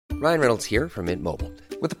Ryan Reynolds here from Mint Mobile.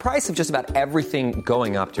 With the price of just about everything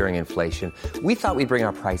going up during inflation, we thought we'd bring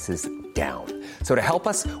our prices down. So to help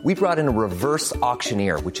us, we brought in a reverse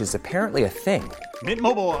auctioneer, which is apparently a thing. Mint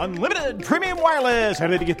Mobile Unlimited Premium Wireless. How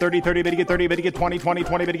to get 30, 30, bit to get 30, bit to get 20, 20,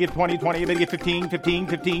 20, bit to get 20, 20, bit to get 15, 15,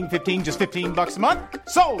 15, 15, just $15 a month?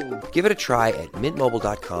 Sold! Give it a try at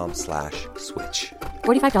mintmobile.com/switch.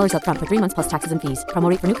 $45 up front for 3 months plus taxes and fees. Promo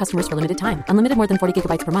rate for new customers for limited time. Unlimited more than 40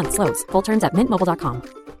 gigabytes per month. Slows full terms at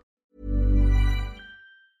mintmobile.com.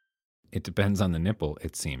 It depends on the nipple,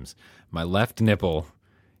 it seems. My left nipple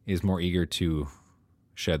is more eager to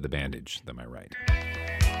shed the bandage than my right.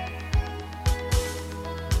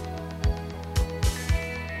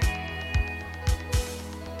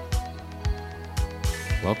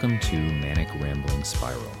 Welcome to Manic Rambling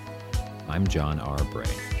Spiral. I'm John R. Bray.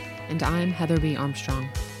 And I'm Heather B. Armstrong.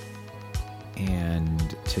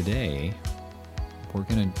 And today, we're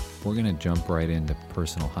gonna jump right into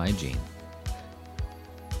personal hygiene.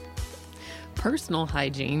 Personal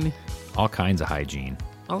hygiene. All kinds of hygiene.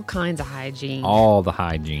 All kinds of hygiene. All the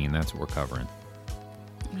hygiene, that's what we're covering.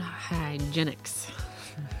 Hygienics.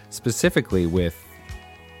 Specifically with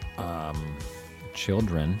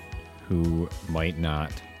children who might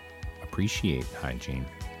not appreciate hygiene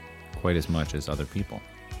quite as much as other people.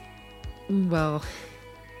 Well,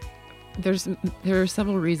 there are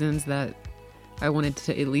several reasons that I wanted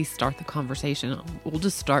to at least start the conversation. We'll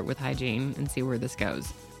just start with hygiene and see where this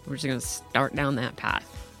goes. We're just going to start down that path.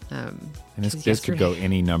 And this could go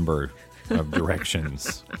any number of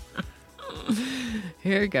directions.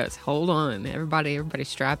 Here it goes. Hold on. Everybody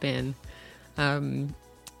strap in. Was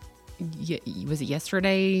it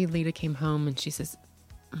yesterday? Lita came home and she says,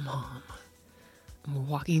 Mom, I'm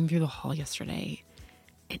walking through the hall yesterday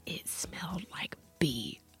and it smelled like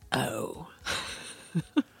B.O.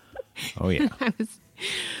 Oh, yeah.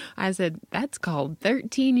 I said, that's called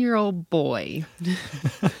 13-year-old boy.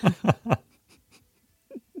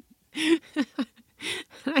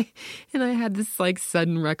 And I had this like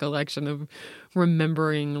sudden recollection of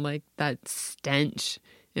remembering like that stench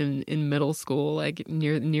in middle school, like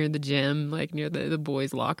near the gym, like near the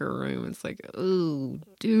boys' locker room. It's like, oh,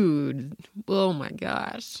 dude, oh my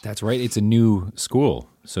gosh. That's right. It's a new school,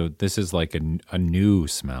 so this is like a new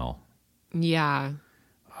smell. Yeah.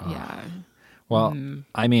 Yeah. Well,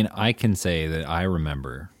 I mean, I can say that I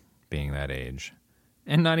remember being that age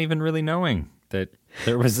and not even really knowing that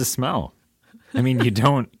there was a smell. I mean, you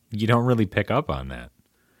don't really pick up on that.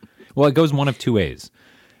 Well, it goes one of two ways.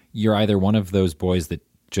 You're either one of those boys that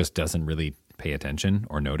just doesn't really pay attention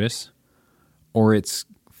or notice, or it's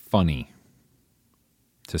funny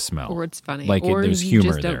to smell. Or it's funny. Like or there's you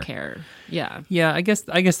humor just don't there. care. Yeah. Yeah, I guess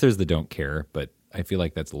there's the don't care, but I feel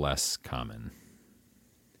like that's less common.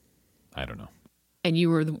 I don't know. And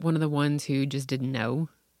you were one of the ones who just didn't know?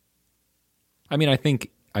 I mean, I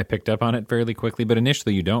think I picked up on it fairly quickly, but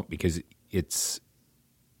initially you don't, because it's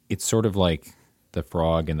sort of like the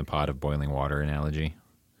frog in the pot of boiling water analogy.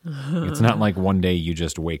 It's not like one day you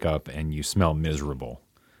just wake up and you smell miserable.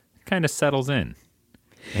 It kind of settles in,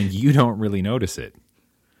 and you don't really notice it.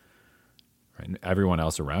 Right? Everyone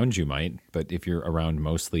else around you might, but if you're around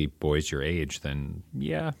mostly boys your age, then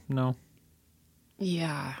yeah, no.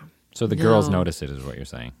 Yeah. So the girls notice it, is what you're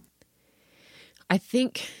saying. I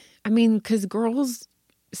think, because girls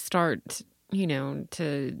start,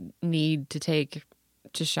 to need to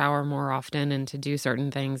shower more often and to do certain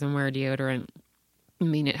things and wear deodorant.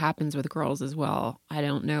 It happens with girls as well. I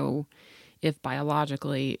don't know if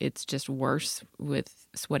biologically it's just worse with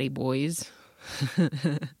sweaty boys.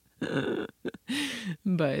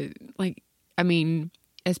 But,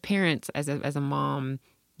 as parents, as a mom,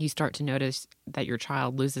 you start to notice that your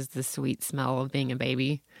child loses the sweet smell of being a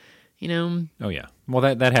baby, Oh, yeah.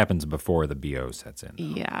 Well, that happens before the BO sets in,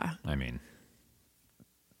 though. Yeah.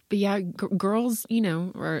 But yeah, girls,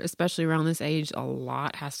 or especially around this age, a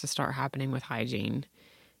lot has to start happening with hygiene.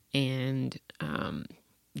 And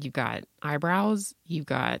you've got eyebrows, you've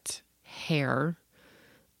got hair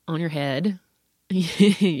on your head.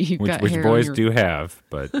 Which boys do have,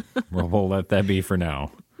 but we'll let that be for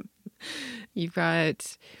now. You've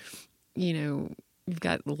got, you've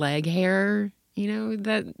got leg hair,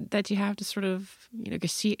 that you have to sort of,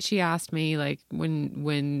 because she asked me like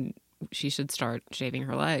when she should start shaving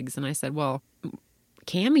her legs, and I said, well,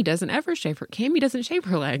 Cammie doesn't shave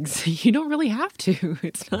her legs. You don't really have to.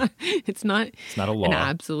 It's not a law. An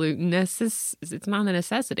absolute it's not a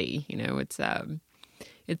necessity.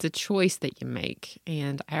 It's a choice that you make.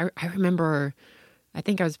 And I remember, I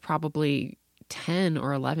think I was probably 10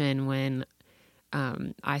 or 11 when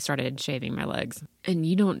I started shaving my legs. And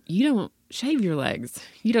you don't shave your legs.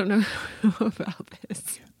 You don't know about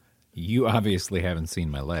this. you obviously haven't seen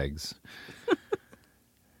my legs.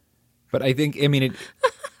 But I think,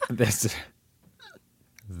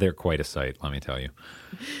 they're quite a sight, let me tell you.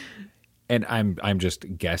 And I'm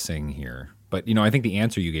just guessing here. But, I think the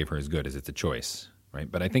answer you gave her is good, is it's a choice,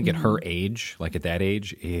 right? But I think at her age, like at that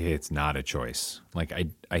age, it's not a choice. Like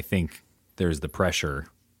I think there's the pressure.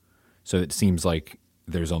 So it seems like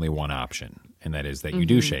there's only one option, and that is that you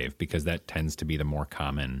do shave, because that tends to be the more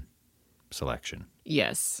common selection.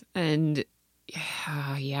 Yes. And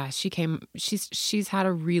she's had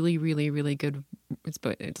a really, really, really good,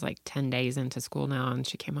 it's like 10 days into school now, and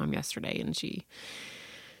she came home yesterday, and she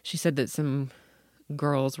said that some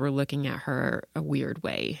girls were looking at her a weird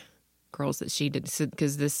way. Girls that she did,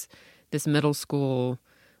 because this middle school,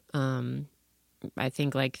 I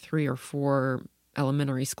think like 3 or 4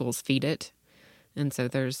 elementary schools feed it. And so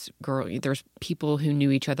there's people who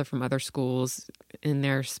knew each other from other schools in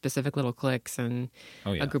their specific little cliques, and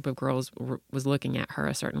a group of girls was looking at her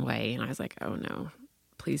a certain way, and I was like, oh no,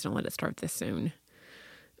 please don't let it start this soon.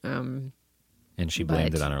 And she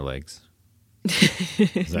blamed it on her legs.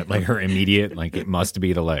 Is that like her immediate, like it must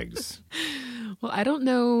be the legs? Well, I don't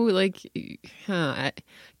know. Like, I'm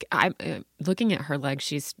looking at her legs.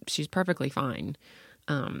 She's perfectly fine.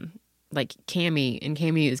 Like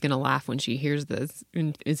Cammie is going to laugh when she hears this,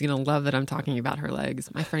 and is going to love that I'm talking about her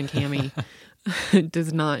legs. My friend Cammie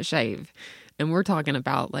does not shave, and we're talking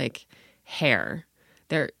about like hair.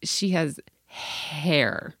 She has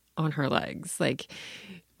hair on her legs. Like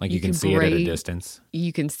you can see it at a distance.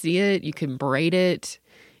 You can see it. You can braid it.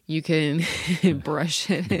 You can brush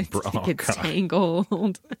it. It gets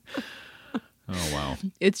tangled. Oh, wow.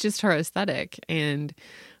 It's just her aesthetic. And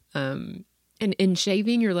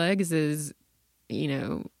shaving your legs is,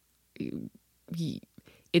 it's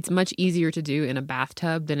much easier to do in a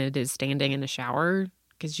bathtub than it is standing in a shower,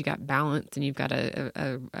 because you got balance and you've got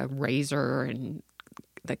a razor and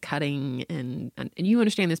the cutting, and you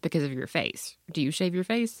understand this because of your face. Do you shave your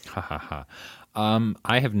face? Ha ha ha.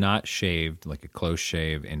 I have not shaved like a close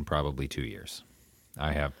shave in probably 2 years.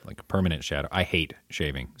 I have like a permanent shadow. I hate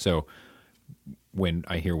shaving. So when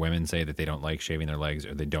I hear women say that they don't like shaving their legs,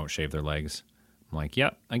 or they don't shave their legs, I'm like,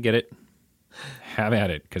 yep, I get it. Have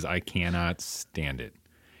at it, because I cannot stand it.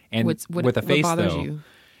 And with a face, though, you?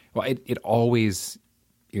 Well, it always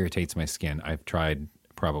irritates my skin. I've tried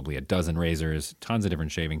probably a dozen razors, tons of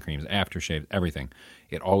different shaving creams, aftershave, everything.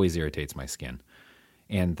 It always irritates my skin.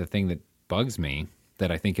 And the thing that bugs me,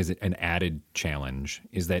 that I think is an added challenge,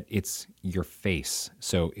 is that it's your face.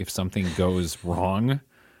 So if something goes wrong,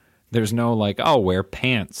 there's no like, oh, wear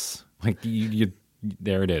pants. Like you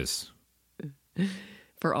there it is.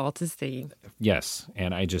 For all to see. Yes.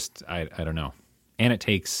 And I don't know. And it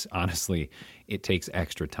takes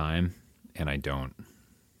extra time, and I don't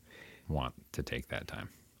want to take that time.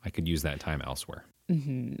 I could use that time elsewhere.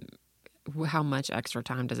 Mm-hmm. How much extra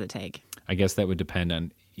time does it take? I guess that would depend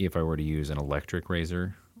on if I were to use an electric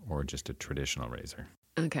razor or just a traditional razor.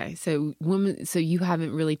 Okay. So you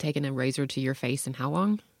haven't really taken a razor to your face in how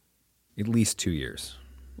long? At least 2 years.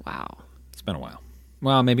 Wow. It's been a while.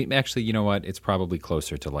 Well, maybe, actually, you know what? It's probably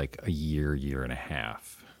closer to like a year and a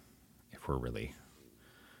half, if we're really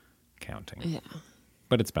counting. Yeah.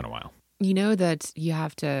 But it's been a while. You know that you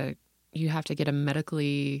have to get you have to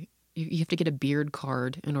get a beard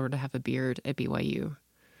card in order to have a beard at BYU.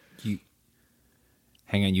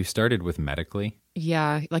 Hang on, you started with medically?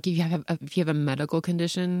 Yeah, like if you have a medical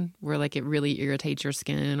condition where like it really irritates your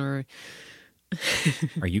skin, or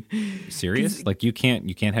Are you serious? Like you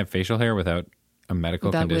can't have facial hair without a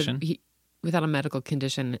medical condition? Without a medical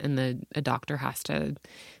condition, and a doctor has to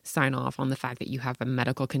sign off on the fact that you have a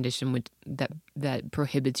medical condition that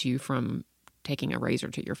prohibits you from taking a razor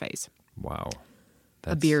to your face. Wow.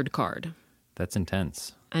 A beard card. That's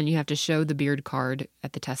intense. And you have to show the beard card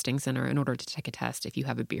at the testing center in order to take a test if you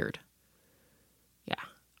have a beard. Yeah.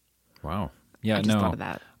 Wow. Yeah, I just thought of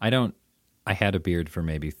that. I had a beard for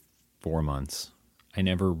maybe 4 months. I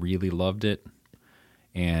never really loved it,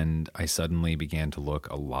 and I suddenly began to look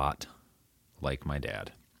a lot like my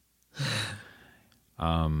dad.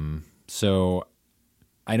 So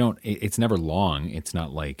it's never long. It's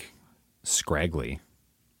not like scraggly.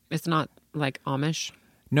 It's not like Amish?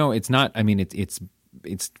 No, it's not. I mean, it's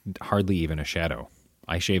hardly even a shadow.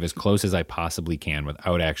 I shave as close as I possibly can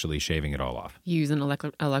without actually shaving it all off. You use an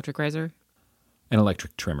electric razor? An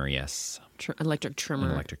electric trimmer, yes. Electric trimmer.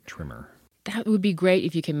 An electric trimmer. That would be great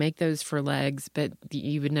if you can make those for legs, but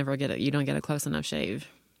you would never get it. You don't get a close enough shave.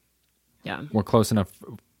 Yeah. We're close enough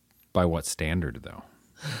by what standard, though?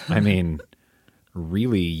 I mean,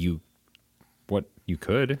 really, you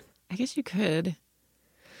could. I guess you could.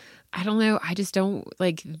 I don't know. I just don't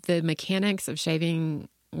like the mechanics of shaving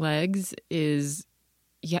legs is,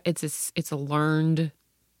 yeah, it's a learned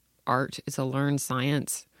art. It's a learned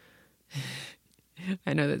science.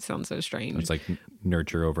 I know that sounds so strange. It's like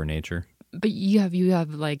nurture over nature. But you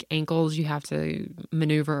have like ankles you have to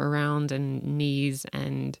maneuver around, and knees,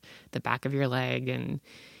 and the back of your leg, and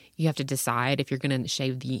you have to decide if you're going to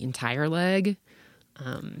shave the entire leg.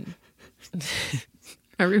 I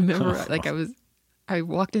remember I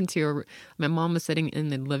walked into my mom was sitting in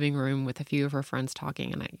the living room with a few of her friends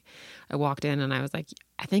talking, and I walked in and I was like,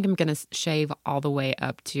 I think I'm going to shave all the way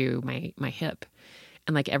up to my hip.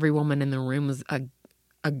 And like every woman in the room was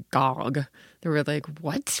agog. They were like,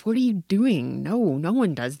 what are you doing? No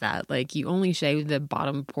one does that. Like, you only shave the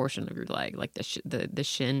bottom portion of your leg, like the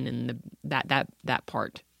shin and that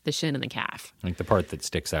part, the shin and the calf, like the part that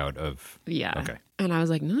sticks out of. Yeah. Okay. And I was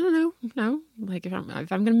like, no. Like, if I'm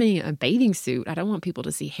going to be in a bathing suit, I don't want people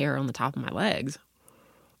to see hair on the top of my legs.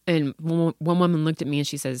 And one woman looked at me and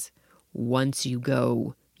she says, once you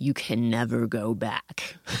go, you can never go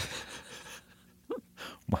back.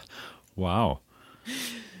 Wow.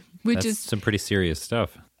 Which That's is some pretty serious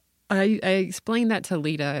stuff. I explained that to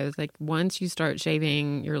Lita. I was like, once you start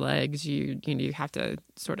shaving your legs, you have to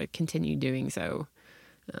sort of continue doing so.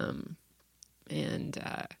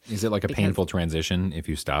 Is it like a painful transition if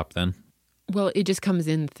you stop then? Well, it just comes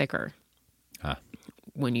in thicker Ah,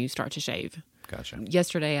 when you start to shave. gotcha.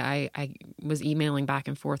 Yesterday, I was emailing back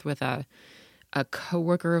and forth with a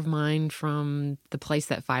coworker of mine from the place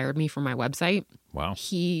that fired me from my website. Wow.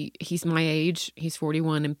 He's my age. He's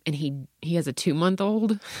 41, and he has a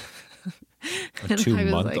 2-month-old. A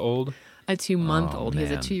 2-month-old? A 2-month-old. Oh, He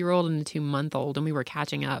has a man. 2-year-old and a 2-month-old, and we were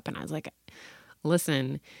catching up. And I was like,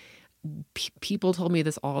 listen, people told me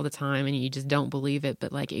this all the time, and you just don't believe it,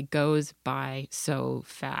 but like, it goes by so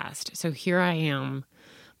fast. So here I am,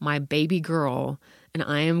 my baby girl, and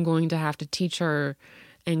I am going to have to teach her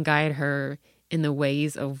and guide her in the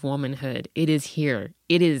ways of womanhood. It is here.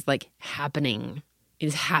 It is like happening. It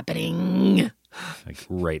is happening. Like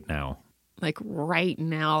right now. Like right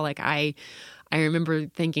now. Like I remember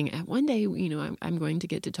thinking one day, I'm going to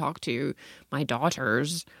get to talk to my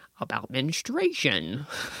daughters about menstruation.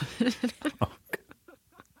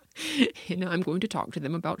 I'm going to talk to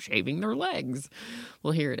them about shaving their legs.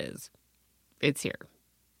 Well, here it is. It's here.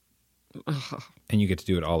 And you get to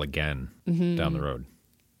do it all again down the road.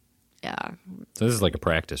 Yeah. So this is like a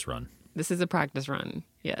practice run. This is a practice run.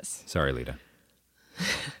 Yes. Sorry, Lita.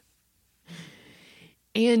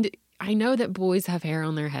 And I know that boys have hair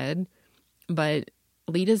on their head, but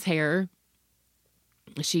Lita's hair,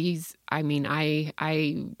 my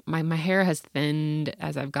hair has thinned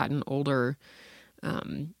as I've gotten older.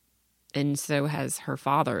 And so has her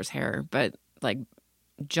father's hair. But like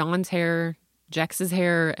John's hair, Jex's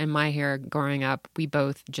hair, and my hair growing up, we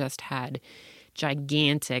both just had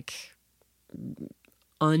gigantic,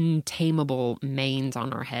 untamable manes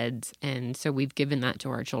on our heads. And so we've given that to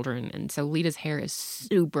our children. And so Lita's hair is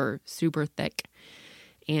super, super thick.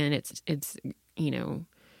 And it's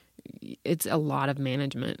a lot of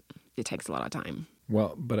management. It takes a lot of time.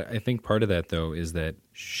 Well, but I think part of that, though, is that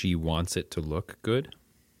she wants it to look good.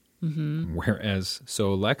 Mm-hmm. Whereas,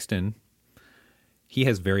 so Lexton, he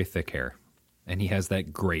has very thick hair. And he has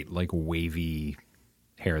that great, like, wavy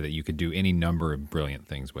hair that you could do any number of brilliant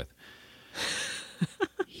things with.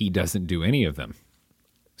 He doesn't do any of them.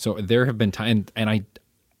 So there have been times, and I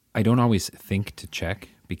don't always think to check,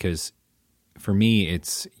 because for me,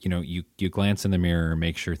 it's, you glance in the mirror,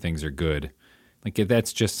 make sure things are good. Like,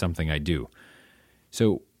 that's just something I do.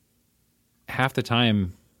 So half the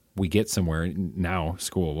time we get somewhere, now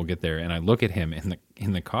school, we'll get there, and I look at him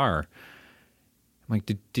in the car. I'm like,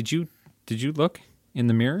 did you look in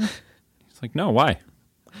the mirror? He's like, no, why?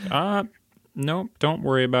 No, don't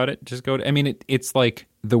worry about it. Just go to, it's like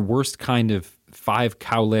the worst kind of 5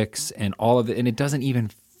 cowlicks and all of it, and it doesn't even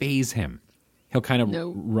faze him. He'll kind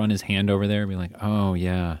of run his hand over there and be like, oh,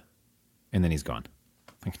 yeah. And then he's gone.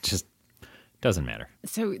 Like, it just doesn't matter.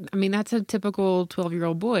 So, that's a typical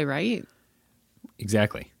 12-year-old boy, right?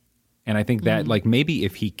 Exactly. And I think that, like, maybe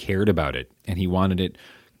if he cared about it and he wanted it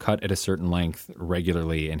cut at a certain length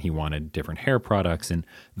regularly and he wanted different hair products, and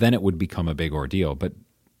then it would become a big ordeal. But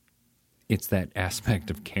it's that aspect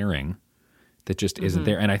of caring that just isn't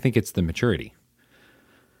there. And I think it's the maturity.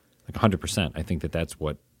 Like 100%. I think that's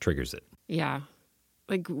what triggers it. Yeah.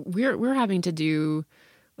 Like we're having to do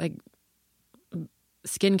like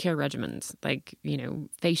skincare regimens. Like,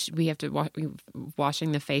 we have to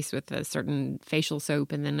washing the face with a certain facial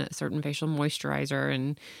soap and then a certain facial moisturizer.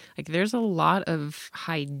 And like, there's a lot of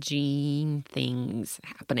hygiene things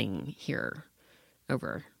happening here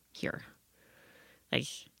over here. Like,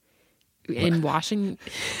 in washing,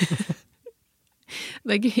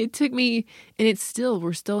 like, it took me, and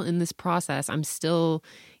we're still in this process. I'm still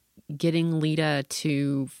getting Lita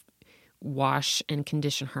to wash and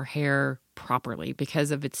condition her hair properly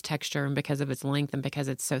because of its texture and because of its length and because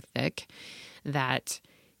it's so thick that,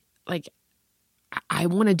 like, I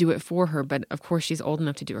want to do it for her, but of course she's old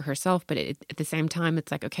enough to do it herself. But at the same time,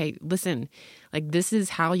 it's like, okay, listen, like, this is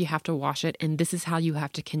how you have to wash it, and this is how you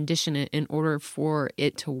have to condition it in order for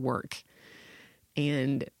it to work.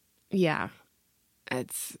 And yeah,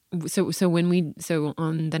 it's so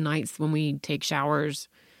on the nights when we take showers,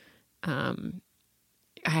 I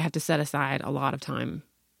have to set aside a lot of time.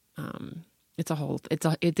 It's a whole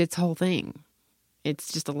thing.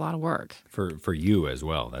 It's just a lot of work for you as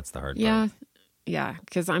well. That's the hard part. Yeah. Yeah,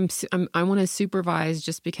 because I want to supervise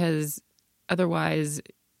just because otherwise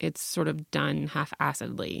it's sort of done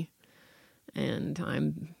half-assedly,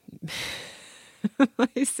 and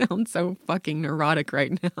I sound so fucking neurotic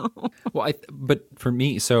right now. Well, but for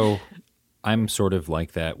me, so I'm sort of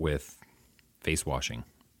like that with face washing.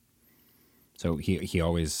 So he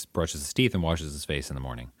always brushes his teeth and washes his face in the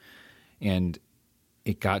morning, and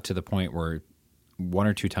it got to the point where one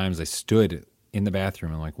or two times I stood in the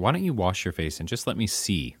bathroom and like, why don't you wash your face and just let me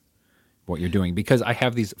see what you're doing? Because I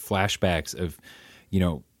have these flashbacks of,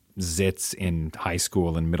 zits in high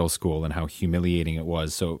school and middle school and how humiliating it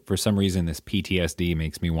was. So for some reason, this PTSD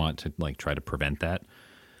makes me want to like try to prevent that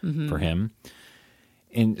for him.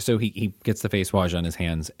 And so he gets the face wash on his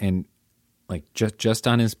hands and like just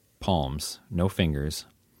on his palms, no fingers,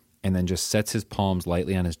 and then just sets his palms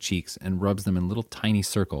lightly on his cheeks and rubs them in little tiny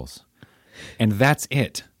circles. And that's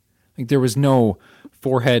it. Like, there was no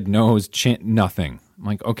forehead, nose, chin, nothing. I'm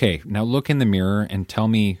like, okay, now look in the mirror and tell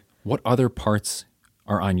me what other parts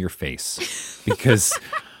are on your face, because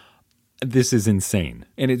this is insane.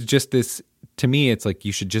 And it's just this, to me, it's like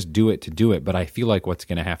you should just do it to do it. But I feel like what's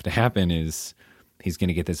going to have to happen is he's going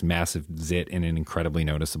to get this massive zit in an incredibly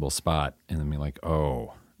noticeable spot and then be like,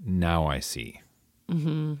 oh, now I see.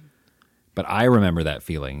 Mm-hmm. But I remember that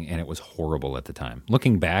feeling, and it was horrible at the time.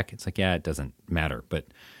 Looking back, it's like, yeah, it doesn't matter. But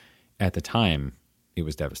at the time, it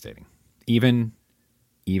was devastating. Even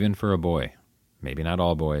for a boy. Maybe not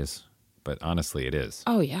all boys, but honestly, it is.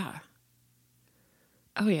 Oh, yeah.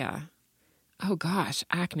 Oh, yeah. Oh, gosh.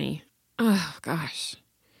 Acne. Oh, gosh.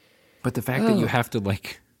 But the fact that you have to,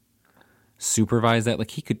 like, supervise that,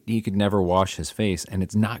 like, he could never wash his face, and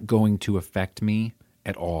it's not going to affect me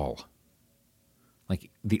at all. Like,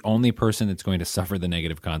 the only person that's going to suffer the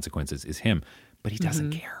negative consequences is him, but he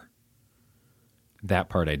doesn't care. That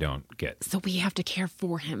part I don't get. So we have to care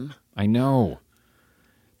for him. I know.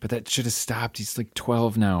 But that should have stopped. He's like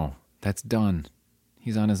 12 now. That's done.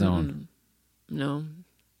 He's on his own. No,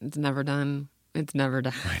 it's never done. It's never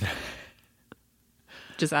done.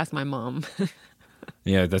 Just ask my mom.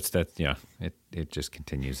 Yeah, that's yeah. It just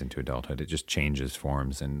continues into adulthood. It just changes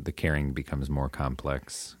forms, and the caring becomes more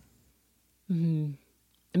complex. Mm-hmm.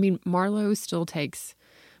 I mean, Marlo still takes.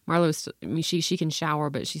 She can shower,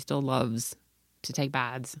 but she still loves to take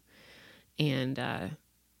baths, and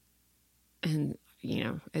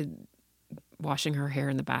washing her hair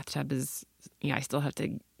in the bathtub is. I still have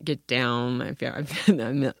to get down.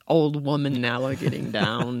 I'm an old woman now, like getting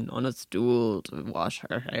down on a stool to wash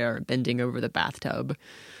her hair, bending over the bathtub.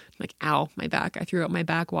 Like, ow, my back. I threw out my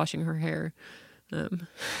back washing her hair.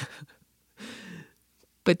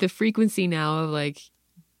 But the frequency now of like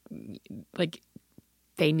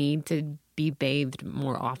they need to be bathed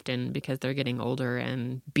more often because they're getting older,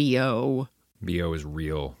 and BO is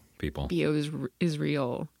real, people. BO is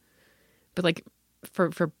real. But like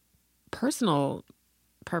for personal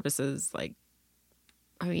purposes, like,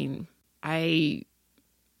 I mean, I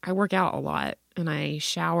work out a lot and I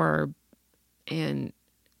shower, and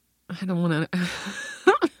I don't want to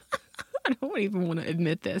I don't even want to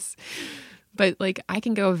admit this, but like I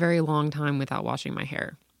can go a very long time without washing my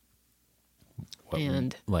hair.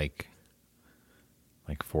 And like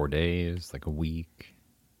 4 days, like a week.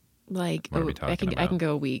 Like what are we talking about? I can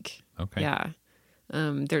go a week. Okay. Yeah.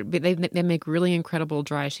 They make really incredible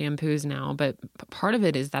dry shampoos now, but part of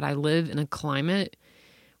it is that I live in a climate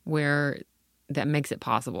where that makes it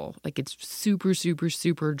possible. Like, it's super, super,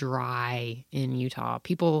 super dry in Utah.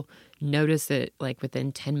 People notice it like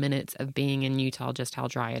within 10 minutes of being in Utah, just how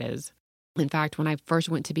dry it is. In fact, when I first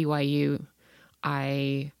went to BYU,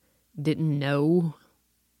 I didn't know.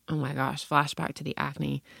 Oh my gosh, flashback to the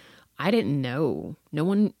acne. I didn't know. No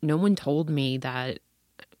one told me that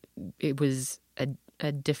it was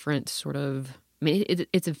a different sort of. I mean,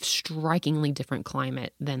 it's a strikingly different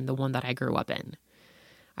climate than the one that I grew up in.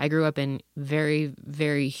 I grew up in very,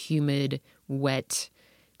 very humid, wet.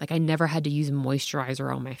 Like I never had to use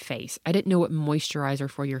moisturizer on my face. I didn't know what moisturizer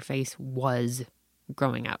for your face was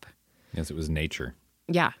growing up. Yes, it was nature.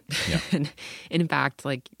 Yeah. Yeah. And in fact,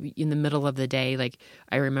 like in the middle of the day, like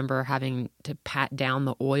I remember having to pat down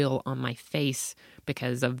the oil on my face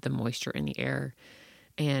because of the moisture in the air.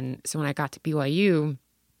 And so when I got to BYU,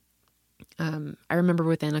 I remember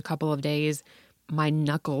within a couple of days, my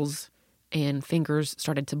knuckles and fingers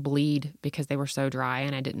started to bleed because they were so dry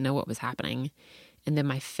and I didn't know what was happening. And then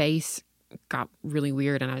my face got really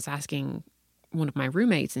weird and I was asking one of my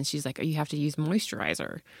roommates and she's like, oh, you have to use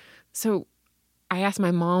moisturizer. So I asked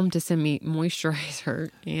my mom to send me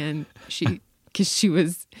moisturizer and because she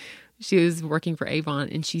was working for Avon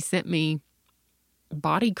and she sent me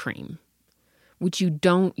body cream, which you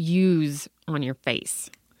don't use on your face.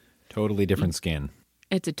 Totally different skin.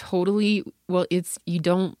 It's you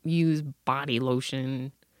don't use body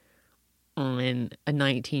lotion on a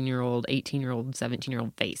 19-year-old, 18-year-old,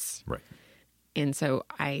 17-year-old face. Right. And so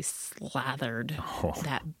I slathered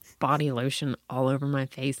that body lotion all over my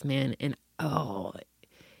face, man. And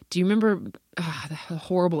do you remember the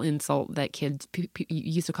horrible insult that kids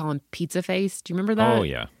used to call him pizza face? Do you remember that? Oh,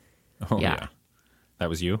 yeah. Yeah. That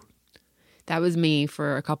was you? That was me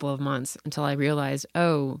for a couple of months until I realized,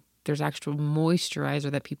 there's actual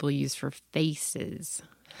moisturizer that people use for faces.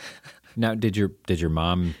 Now, did your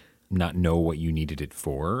mom not know what you needed it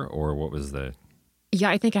for, or what was the... Yeah,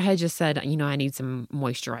 I think I had just said, I need some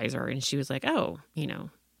moisturizer. And she was like,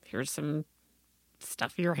 here's some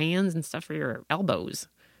stuff for your hands and stuff for your elbows.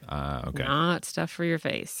 Okay. Not stuff for your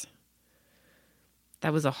face.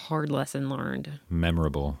 That was a hard lesson learned.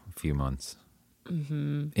 Memorable few months.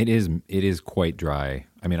 Mm-hmm. It is quite dry.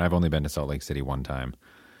 I mean, I've only been to Salt Lake City one time,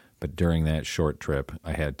 but during that short trip,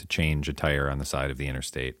 I had to change a tire on the side of the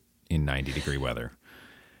interstate in 90-degree weather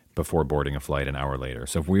before boarding a flight an hour later.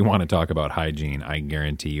 So if we want to talk about hygiene, I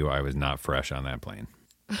guarantee you I was not fresh on that plane.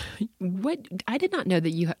 What? I did not know that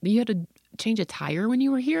you had to change a tire when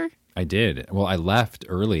you were here? I did. Well, I left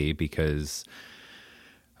early because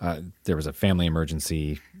there was a family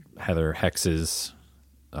emergency. Heather Hex's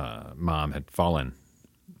mom had fallen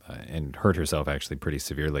and hurt herself actually pretty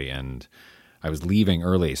severely, and I was leaving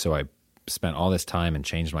early, so I spent all this time and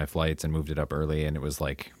changed my flights and moved it up early, and it was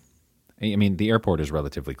like, I mean, the airport is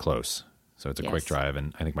relatively close, so it's a quick drive,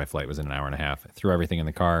 and I think my flight was in an hour and a half. I threw everything in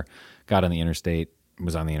the car, got on the interstate,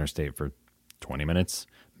 was on the interstate for 20 minutes,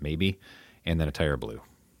 maybe, and then a tire blew.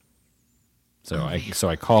 So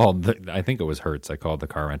I called, I think it was Hertz, I called the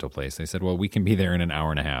car rental place. They said, well, we can be there in an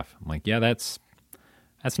hour and a half. I'm like, yeah, that's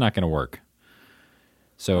not going to work.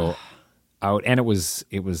 So and it was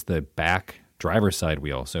the back driver's side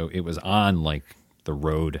wheel, so it was on like the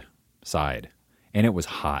road side, and it was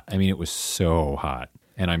hot. I mean, it was so hot,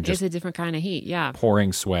 and I'm just it's a different kind of heat, yeah.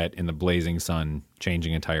 Pouring sweat in the blazing sun,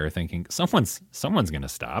 changing a tire, thinking someone's going to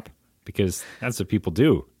stop because that's what people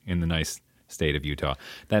do in the nice state of Utah.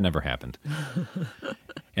 That never happened.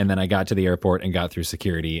 And then I got to the airport and got through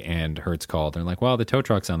security, and Hertz called. They're like, "Well, the tow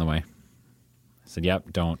truck's on the way." I said,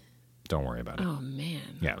 "Yep, don't worry about it." Oh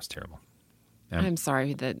man, yeah, it was terrible. I'm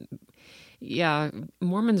sorry that. Yeah,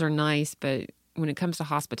 Mormons are nice, but when it comes to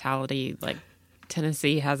hospitality, like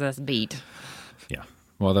Tennessee has us beat. Yeah.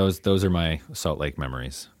 Well, those are my Salt Lake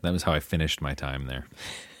memories. That was how I finished my time there.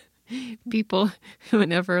 People,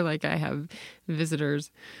 whenever like I have visitors,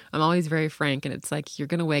 I'm always very frank, and it's like you're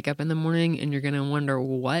going to wake up in the morning and you're going to wonder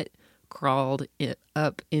what crawled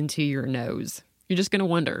up into your nose. You're just going to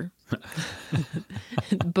wonder.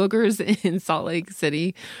 Boogers in Salt Lake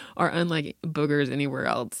City are unlike boogers anywhere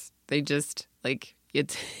else. They just like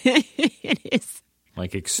it is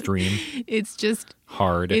like extreme. It's just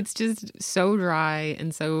hard. It's just so dry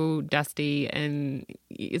and so dusty, and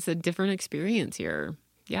it's a different experience here.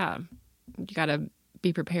 Yeah, you got to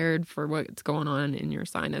be prepared for what's going on in your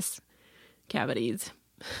sinus cavities.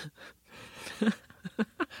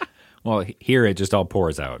 Well, here it just all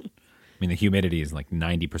pours out. I mean, the humidity is like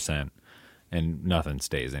 90%, and nothing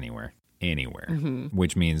stays anywhere,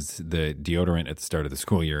 which means the deodorant at the start of the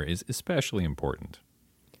school year is especially important.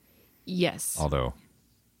 Yes. Although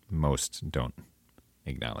most don't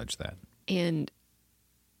acknowledge that. And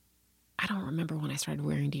I don't remember when I started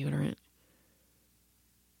wearing deodorant.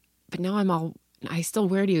 But now I still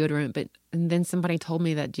wear deodorant, and then somebody told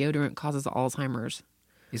me that deodorant causes Alzheimer's.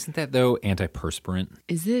 Isn't that, though, antiperspirant?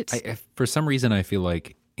 Is it? For some reason, I feel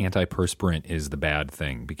like antiperspirant is the bad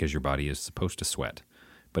thing because your body is supposed to sweat,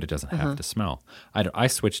 but it doesn't have to smell. I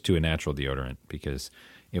switched to a natural deodorant because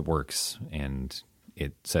it works and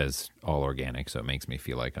it says all organic, so it makes me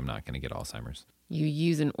feel like I'm not going to get Alzheimer's. you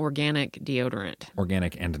use an organic deodorant.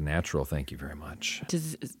 Organic and natural, thank you very much.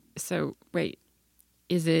 Does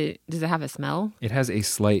it have a smell? It has a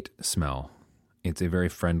slight smell. It's a very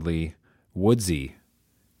friendly, woodsy,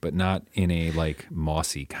 but not in a like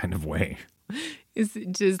mossy kind of way.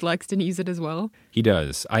 Does Lexton use it as well? He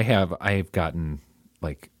does. I have gotten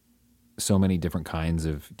like so many different kinds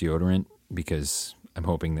of deodorant because I'm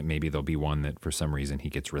hoping that maybe there'll be one that for some reason he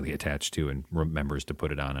gets really attached to and remembers to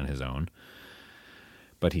put it on his own.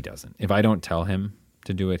 But he doesn't. If I don't tell him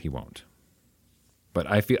to do it, he won't. But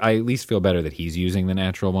I at least feel better that he's using the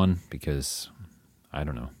natural one because, I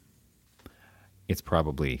don't know. It's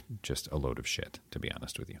probably just a load of shit, to be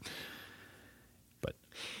honest with you. But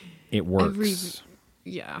it works.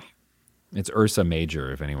 Yeah. It's Ursa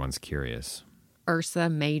Major, if anyone's curious. Ursa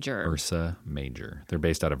Major. Ursa Major. They're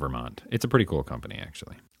based out of Vermont. It's a pretty cool company,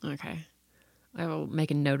 actually. Okay. I will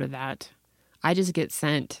make a note of that. I get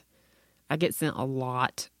sent a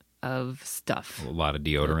lot of stuff. A lot of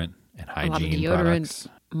deodorant and hygiene a lot of deodorant, products.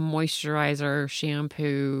 Moisturizer,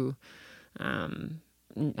 shampoo.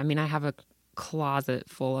 I have a closet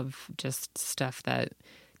full of just stuff that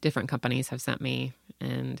different companies have sent me,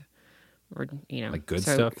 and like good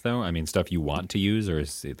stuff though. I mean, stuff you want to use, or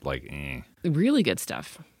is it like really good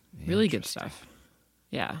stuff? Really good stuff.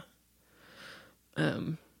 Yeah.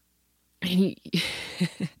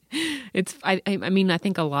 It's. I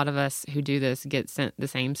think a lot of us who do this get sent the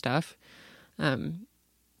same stuff.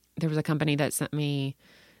 There was a company that sent me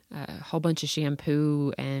a whole bunch of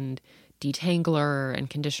shampoo and detangler and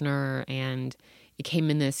conditioner, and it came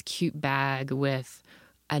in this cute bag with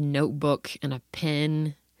a notebook and a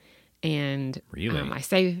pen. And really, I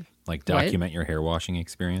say like document your hair washing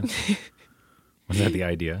experience. Was that the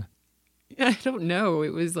idea? I don't know.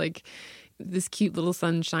 It was like this cute little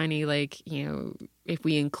sunshiny, if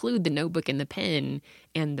we include the notebook and the pen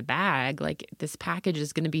and the bag, like this package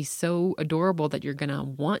is going to be so adorable that you're going to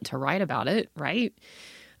want to write about it, right?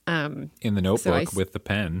 In the notebook with the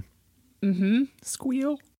pen. Mm-hmm.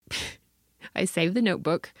 Squeal. I saved the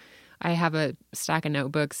notebook. I have a stack of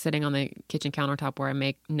notebooks sitting on the kitchen countertop where I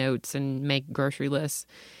make notes and make grocery lists.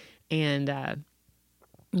 And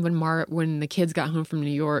when the kids got home from New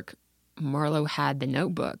York, Marlo had the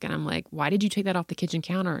notebook, and I'm like, why did you take that off the kitchen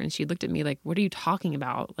counter? And she looked at me like, what are you talking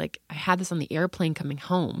about? Like, I had this on the airplane coming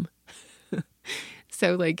home.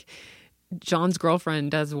 So like John's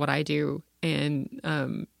girlfriend does what I do,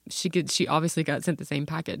 and she obviously got sent the same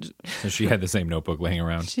package. So she had the same notebook laying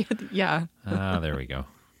around. Yeah. There we go.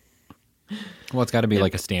 Well, it's got to be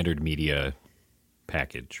like a standard media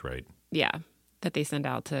package, right? Yeah, that they send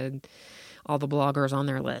out to all the bloggers on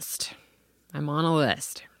their list. I'm on a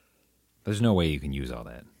list. There's no way you can use all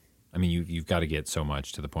that. I mean, you've got to get so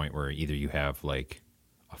much to the point where either you have like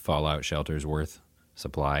a fallout shelter's worth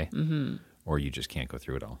supply, or you just can't go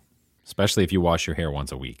through it all. Especially if you wash your hair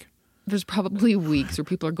once a week. There's probably weeks where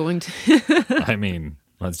people are going to... I mean,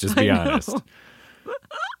 let's just be honest.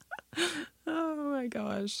 Oh my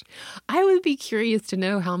gosh. I would be curious to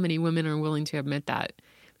know how many women are willing to admit that,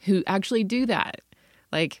 who actually do that.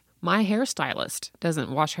 Like, my hairstylist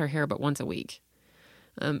doesn't wash her hair but once a week.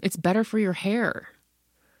 It's better for your hair.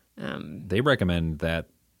 They recommend that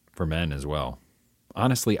for men as well.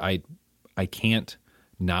 Honestly, I can't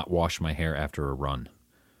not wash my hair after a run.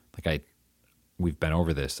 Like we've been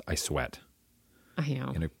over this. I sweat. I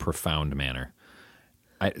know. In a profound manner.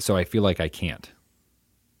 So I feel like I can't.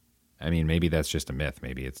 I mean, maybe that's just a myth.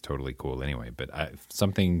 Maybe it's totally cool anyway. But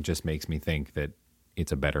something just makes me think that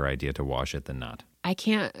it's a better idea to wash it than not. I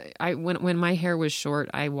can't. When my hair was short,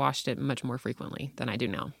 I washed it much more frequently than I do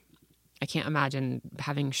now. I can't imagine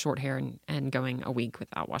having short hair and going a week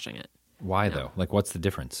without washing it. Why though? Like, what's the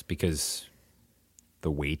difference? Because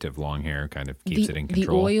the weight of long hair kind of keeps it in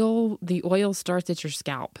control. The oil starts at your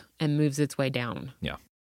scalp and moves its way down. Yeah.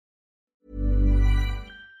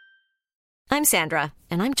 I'm Sandra,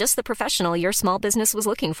 and I'm just the professional your small business was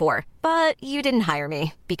looking for. But you didn't hire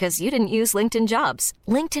me because you didn't use LinkedIn Jobs.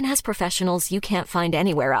 LinkedIn has professionals you can't find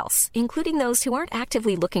anywhere else, including those who aren't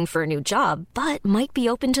actively looking for a new job, but might be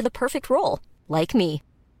open to the perfect role, like me.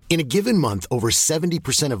 In a given month, over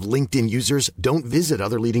 70% of LinkedIn users don't visit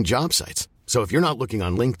other leading job sites. So if you're not looking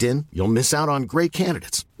on LinkedIn, you'll miss out on great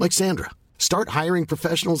candidates like Sandra. Start hiring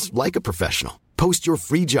professionals like a professional. Post your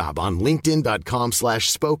free job on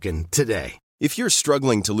linkedin.com/spoken today. If you're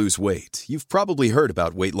struggling to lose weight, you've probably heard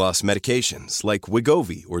about weight loss medications like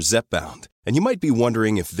Wegovy or Zepbound, and you might be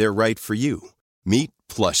wondering if they're right for you. Meet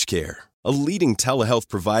PlushCare, a leading telehealth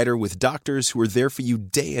provider with doctors who are there for you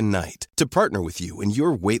day and night to partner with you in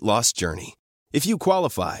your weight loss journey. If you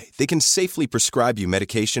qualify, they can safely prescribe you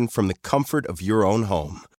medication from the comfort of your own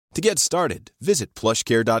home. To get started, visit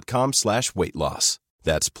plushcare.com/weight loss.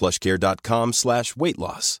 That's plushcare.com/weight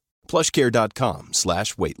loss.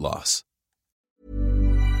 plushcare.com/weight loss.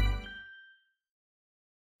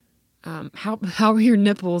 How are your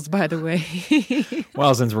nipples, by the way?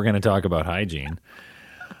 Well, since we're going to talk about hygiene,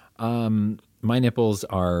 my nipples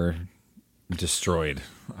are destroyed.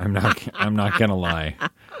 I'm not going to lie.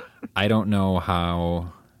 I don't know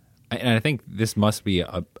how, and I think this must be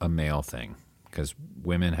a male thing because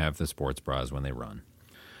women have the sports bras when they run.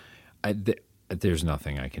 There's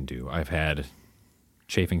nothing I can do. I've had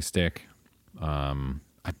chafing stick. I've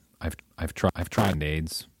tried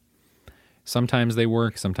Band-Aids. Sometimes they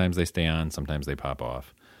work, sometimes they stay on, sometimes they pop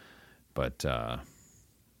off. But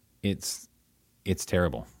it's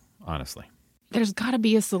terrible, honestly. There's got to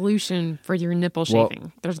be a solution for your nipple chafing.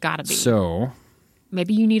 Well, there's got to be. So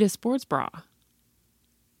maybe you need a sports bra.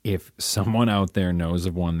 If someone out there knows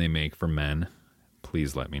of one they make for men,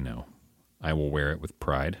 please let me know. I will wear it with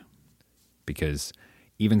pride because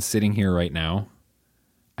even sitting here right now,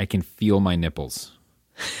 I can feel my nipples.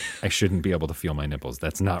 I shouldn't be able to feel my nipples.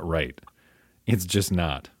 That's not right. It's just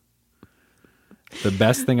not. The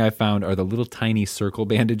best thing I found are the little tiny circle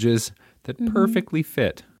bandages that perfectly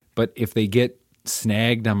fit. But if they get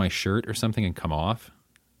snagged on my shirt or something and come off,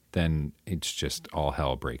 then it's just all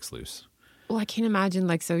hell breaks loose. Well, I can't imagine,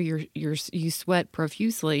 like, so you sweat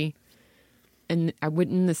profusely, and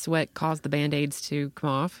wouldn't the sweat cause the Band-Aids to come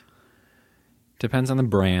off? Depends on the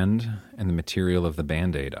brand and the material of the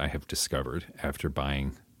Band-Aid, I have discovered after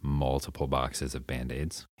buying multiple boxes of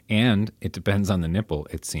Band-Aids. And it depends on the nipple,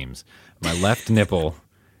 it seems. My left nipple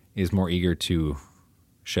is more eager to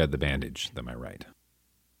shed the bandage than my right.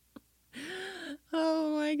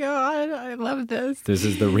 Oh, my God. I love this. This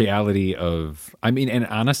is the reality of, and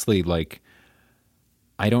honestly, like,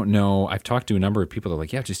 I don't know. I've talked to a number of people that are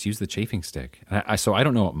like, yeah, just use the chafing stick. So I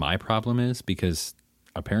don't know what my problem is because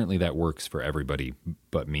apparently that works for everybody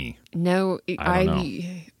but me. No, I don't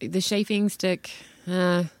know. The chafing stick...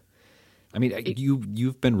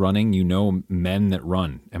 you've been running. You know men that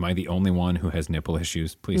run. Am I the only one who has nipple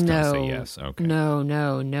issues? Please don't say yes. Okay. No.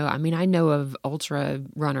 I mean, I know of ultra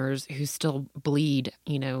runners who still bleed,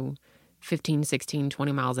 15, 16,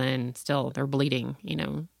 20 miles in. Still, they're bleeding,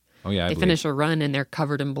 Oh, yeah, They finish a run and they're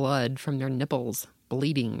covered in blood from their nipples,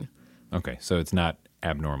 bleeding. Okay, so it's not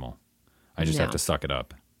abnormal. I just have to suck it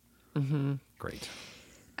up. Mm-hmm. Great.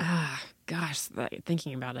 Gosh,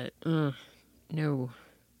 thinking about it. No.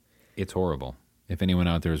 It's horrible. If anyone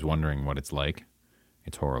out there is wondering what it's like,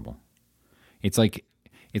 it's horrible. It's like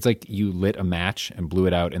you lit a match and blew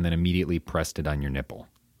it out and then immediately pressed it on your nipple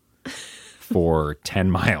for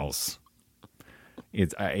 10 miles.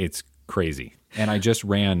 It's crazy. And I just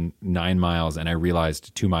ran 9 miles and I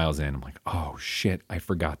realized 2 miles in, I'm like, oh shit, I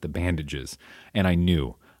forgot the bandages. And I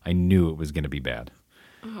knew it was going to be bad.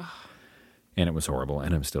 And it was horrible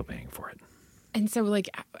and I'm still paying for it. And so, like,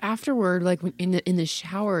 afterward, like in the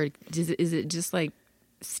shower, is it just like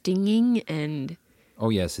stinging and? Oh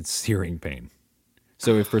yes, it's searing pain.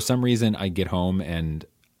 So if for some reason I get home and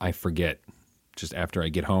I forget, just after I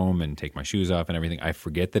get home and take my shoes off and everything, I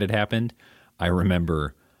forget that it happened, I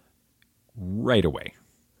remember right away.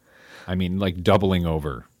 Like doubling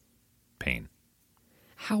over pain.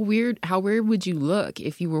 How weird would you look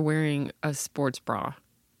if you were wearing a sports bra?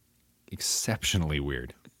 Exceptionally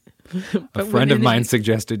weird. A friend of mine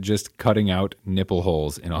suggested just cutting out nipple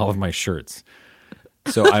holes in all of my shirts.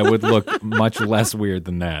 So I would look much less weird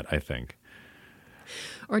than that, I think.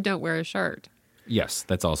 Or don't wear a shirt. Yes,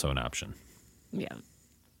 that's also an option. Yeah.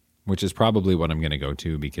 Which is probably what I'm going to go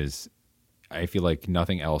to because I feel like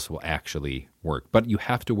nothing else will actually work. But you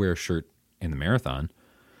have to wear a shirt in the marathon.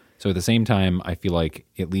 So at the same time, I feel like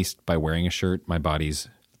at least by wearing a shirt, my body's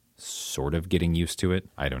sort of getting used to it.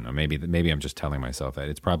 I don't know. Maybe I'm just telling myself that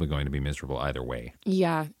it's probably going to be miserable either way.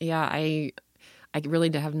 Yeah. I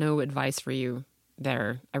really have no advice for you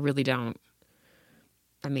there. I really don't.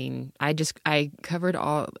 I covered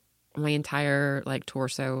all my entire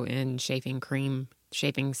torso in shaving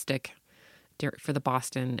stick for the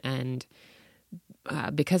Boston, and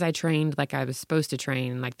because I trained like I was supposed to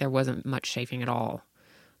train, there wasn't much chafing at all.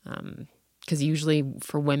 Because usually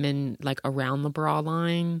for women, around the bra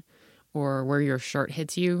line or where your shirt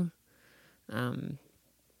hits you,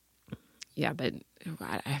 yeah. But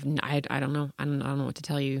I don't know. I don't know what to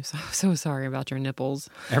tell you. So sorry about your nipples.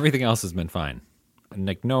 Everything else has been fine,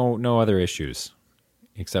 and no other issues,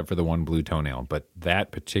 except for the one blue toenail. But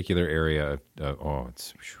that particular area,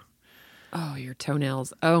 Oh, your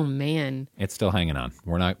toenails. Oh man, it's still hanging on.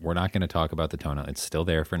 We're not going to talk about the toenail. It's still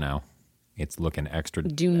there for now. It's looking extra.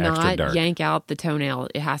 Do extra not dark. Yank out the toenail.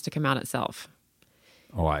 It has to come out itself.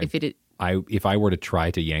 Oh, If I were to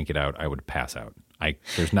try to yank it out, I would pass out. I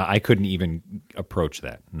couldn't even approach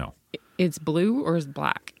that. No. it's blue or is it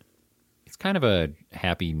black? It's kind of a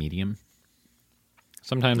happy medium.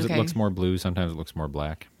 Sometimes it Okay. looks more blue, sometimes it looks more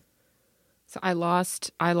black. So I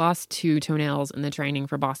lost 2 toenails in the training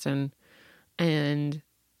for Boston, and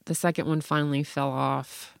the second one finally fell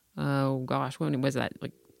off. Oh gosh, when was that?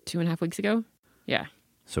 Like 2.5 weeks ago? Yeah.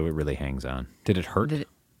 So it really hangs on. Did it hurt?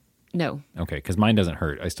 No. Okay, because mine doesn't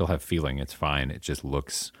hurt. I still have feeling. It's fine. It just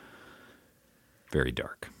looks very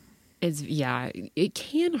dark. It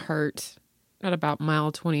can hurt at about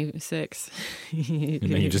mile 26. And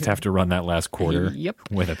then you just have to run that last quarter Yep.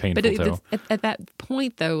 with a painful But toe. at that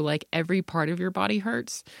point, though, like every part of your body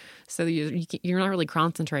hurts, so you're not really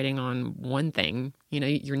concentrating on one thing. You know,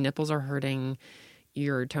 your nipples are hurting,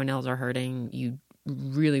 your toenails are hurting. You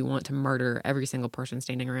really want to murder every single person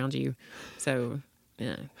standing around you. So,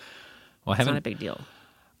 yeah, Well, it's not a big deal.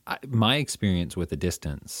 my experience with the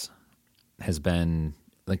distance has been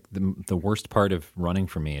like the worst part of running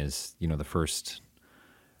for me is, you know, the first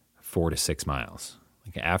 4 to 6 miles.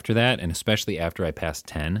 Like after that, and especially after I pass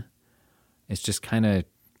 10, it's just kind of,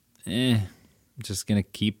 I'm just going to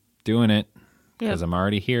keep doing it because Yep. I'm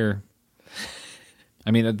already here.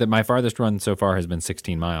 I mean, my farthest run so far has been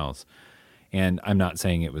 16 miles. And I'm not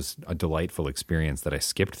saying it was a delightful experience that I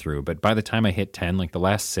skipped through, but by the time I hit 10, like the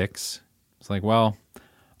last 6, it's like, well,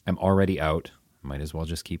 I'm already out. Might as well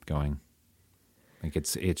just keep going. Like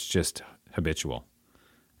it's just habitual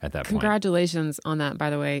at that point. Congratulations on that,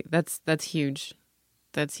 by the way. That's huge.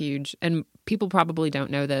 That's huge. And people probably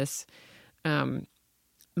don't know this,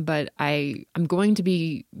 but I'm going to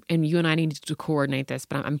be, and you and I need to coordinate this.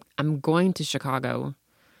 But I'm going to Chicago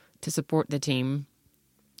to support the team,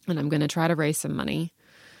 and I'm going to try to raise some money.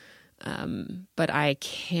 But I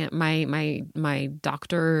can't. My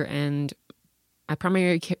doctor and my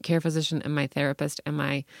primary care physician and my therapist and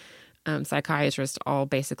my psychiatrist all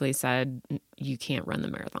basically said you can't run the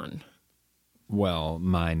marathon. Well,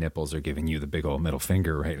 my nipples are giving you the big old middle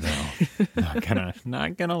finger right now.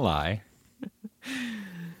 not gonna lie.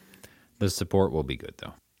 The support will be good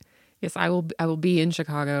though. Yes, I will be in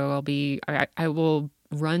Chicago. I will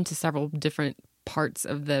run to several different parts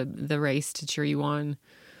of the race to cheer you on.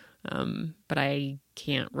 But I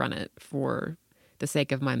can't run it for the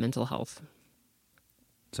sake of my mental health.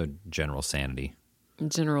 So general sanity.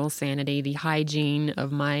 General sanity, the hygiene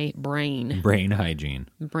of my brain. Brain hygiene.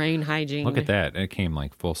 Brain hygiene. Look at that. It came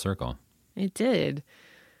like full circle. It did.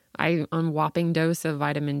 I on a whopping dose of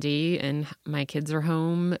vitamin D, and my kids are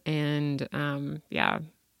home, and and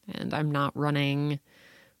I'm not running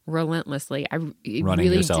relentlessly.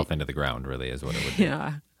 Running yourself into the ground really is what it would be.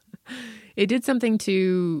 Yeah. It did something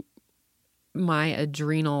to my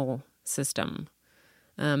adrenal system.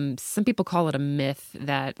 Some people call it a myth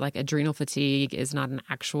that like adrenal fatigue is not an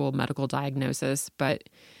actual medical diagnosis, but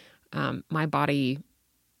my body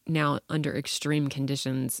now under extreme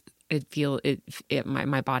conditions,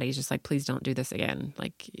 my body is just like, please don't do this again.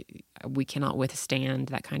 Like we cannot withstand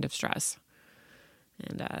that kind of stress.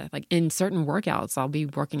 And like in certain workouts, I'll be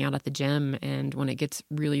working out at the gym, and when it gets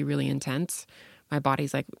really, really intense, my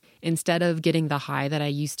body's like, instead of getting the high that I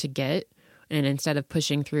used to get, and instead of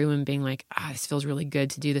pushing through and being like, this feels really good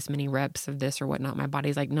to do this many reps of this or whatnot, my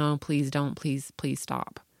body's like, no, please don't, please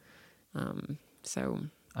stop. So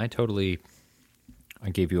I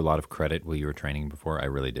gave you a lot of credit while you were training before. I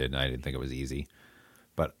really did. I didn't think it was easy.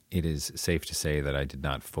 But it is safe to say that I did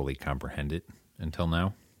not fully comprehend it until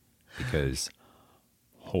now, because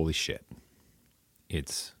holy shit.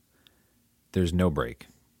 There's no break.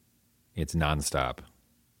 It's nonstop.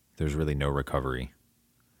 There's really no recovery.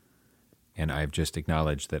 And I've just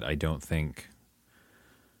acknowledged that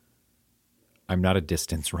I'm not a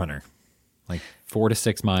distance runner. Like 4 to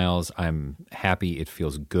 6 miles, I'm happy. It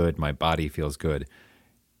feels good. My body feels good.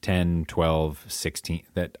 10, 12, 16,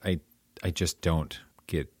 that I just don't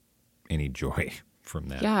get any joy from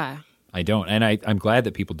that. yeah, I don't. And I'm glad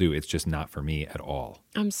that people do. It's just not for me at all.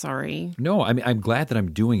 I'm sorry. No, I mean, I'm glad that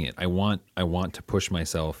I'm doing it. I want to push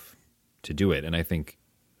myself to do it. And I think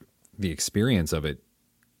the experience of it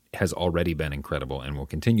has already been incredible and will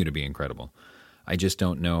continue to be incredible. I just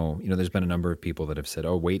don't know. You know, there's been a number of people that have said,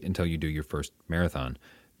 oh, wait until you do your first marathon.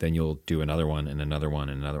 Then you'll do another one and another one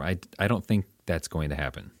and another. I don't think that's going to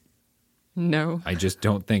happen. No. I just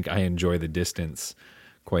don't think I enjoy the distance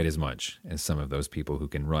quite as much as some of those people who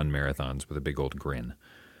can run marathons with a big old grin.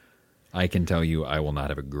 I can tell you I will not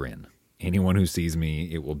have a grin. Anyone who sees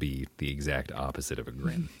me, it will be the exact opposite of a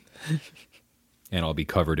grin. And I'll be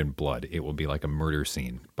covered in blood. It will be like a murder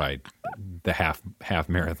scene by the half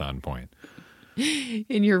marathon point.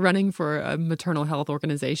 And you're running for a maternal health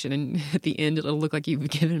organization, and at the end, it'll look like you've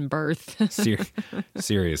given birth.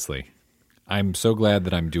 Seriously. I'm so glad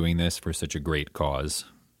that I'm doing this for such a great cause.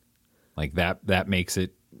 Like that makes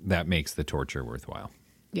the torture worthwhile.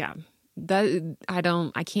 Yeah.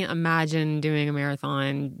 I can't imagine doing a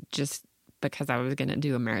marathon just because I was going to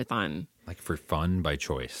do a marathon. Like for fun by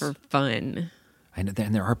choice. For fun. I know,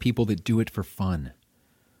 and there are people that do it for fun.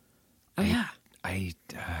 Oh, yeah. I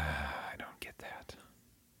don't get that.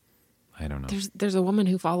 I don't know. There's a woman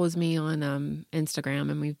who follows me on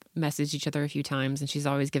Instagram, and we've messaged each other a few times, and she's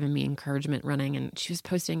always given me encouragement running, and she was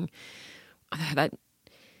posting that.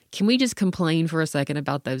 Can we just complain for a second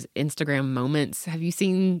about those Instagram moments? Have you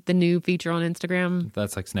seen the new feature on Instagram?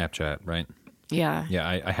 That's like Snapchat, right? Yeah. Yeah,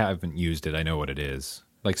 I haven't used it. I know what it is.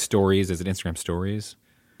 Like stories. Is it Instagram stories?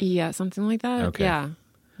 Yeah, something like that. Okay. Yeah.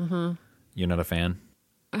 You're not a fan?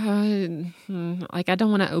 Like I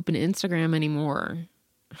don't want to open Instagram anymore.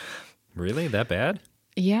 Really? That bad?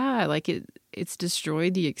 Yeah, like it's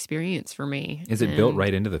destroyed the experience for me. Is it built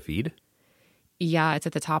right into the feed? Yeah, it's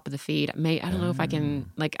at the top of the feed. I don't know if I can,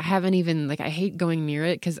 like, I haven't even, like, I hate going near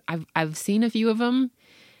it because I've seen a few of them,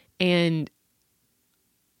 and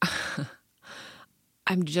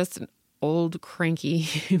I'm just an old cranky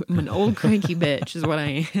bitch is what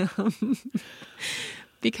I am.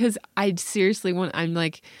 Because I seriously I'm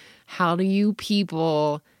like, how do you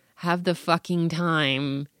people have the fucking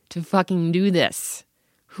time to fucking do this?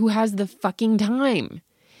 Who has the fucking time?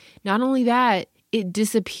 Not only that, it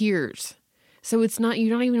disappears. So it's not, you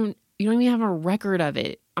don't even have a record of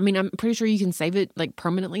it. I mean, I'm pretty sure you can save it like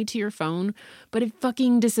permanently to your phone, but it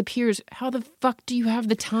fucking disappears. How the fuck do you have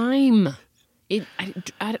the time? So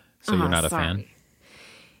you're not a fan?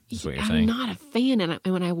 Is what you're saying? I'm not a fan. And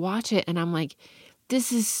when I watch it and I'm like,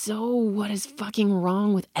 what is fucking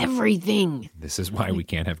wrong with everything? This is why we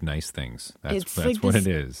can't have nice things. That's like what it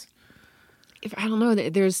is. I don't know.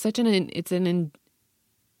 There's such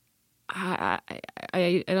I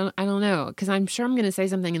don't know, because I'm sure I'm going to say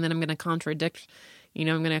something and then I'm going to contradict, I'm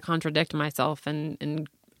going to contradict myself and With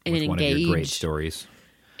engage. one of your great stories.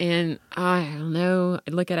 And I don't know.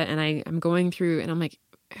 I look at it and I'm going through and I'm like,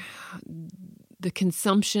 the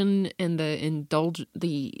consumption and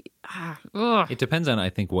the It depends on, I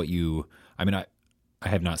think, I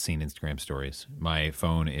have not seen Instagram stories. My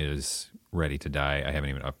phone is ready to die. I haven't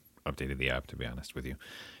even updated the app, to be honest with you.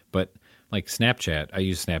 But like Snapchat, I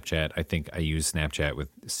use Snapchat. I think I use Snapchat with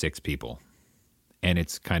 6 people. And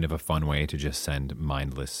it's kind of a fun way to just send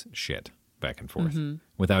mindless shit back and forth.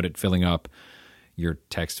 Without it filling up your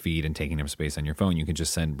text feed and taking up space on your phone. You can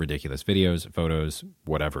just send ridiculous videos, photos,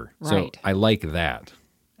 whatever. Right. So I like that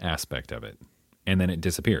aspect of it. And then it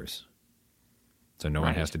disappears. So no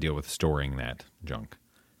one has to deal with storing that junk.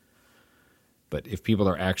 But if people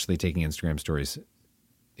are actually taking Instagram stories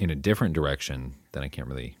in a different direction, then I can't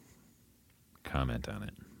really comment on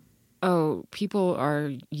it. Oh, people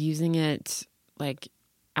are using it like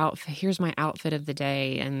here's my outfit of the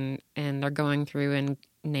day, and they're going through and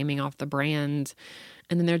naming off the brands,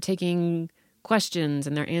 and then they're taking questions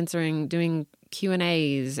and they're answering, doing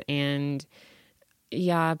Q&As and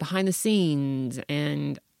behind the scenes,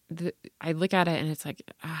 and I look at it and it's like,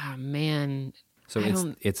 man. So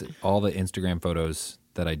it's all the Instagram photos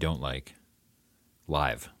that I don't like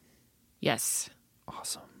live. Yes.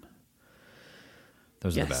 Awesome.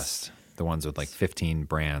 Those are the best. The ones with like 15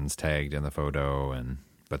 brands tagged in the photo,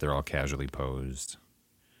 but they're all casually posed.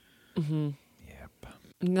 Mm-hmm. Yep.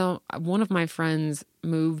 No, one of my friends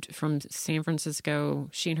moved from San Francisco.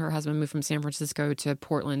 She and her husband moved from San Francisco to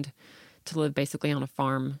Portland to live basically on a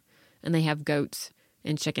farm. And they have goats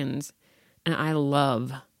and chickens. And I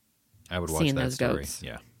love would watch seeing that those story. goats.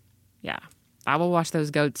 Yeah. Yeah. I will watch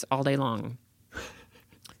those goats all day long.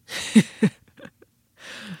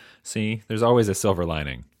 See, there's always a silver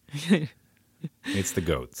lining. It's the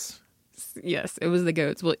goats. Yes, it was the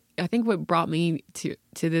goats. Well, I think what brought me to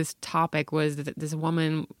this topic was that this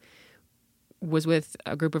woman was with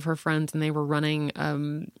a group of her friends, and they were running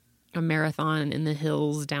a marathon in the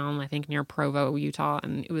hills down, I think, near Provo, Utah,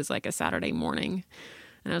 and it was like a Saturday morning.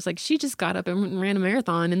 And I was like, she just got up and ran a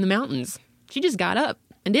marathon in the mountains. She just got up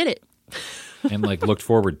and did it. And like looked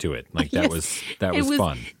forward to it. Like that was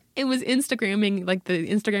fun. It was Instagramming, like the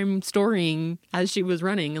Instagram storying as she was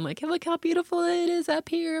running, and like, hey, look how beautiful it is up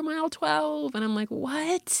here, mile 12. And I'm like,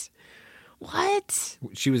 what?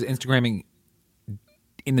 She was Instagramming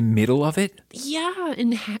in the middle of it? Yeah,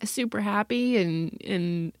 and super happy,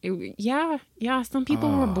 and some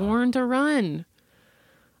people were born to run.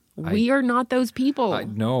 We are not those people.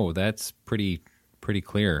 No, that's pretty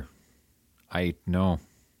clear. I know.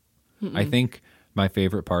 I think my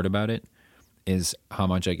favorite part about it is how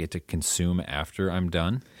much I get to consume after I'm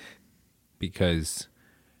done, because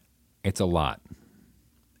it's a lot.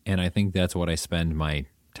 And I think that's what I spend my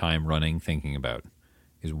time running thinking about,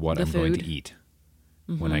 is what The I'm going to food. eat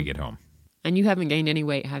when I get home. And you haven't gained any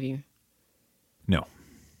weight, have you? No,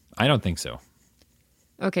 I don't think so.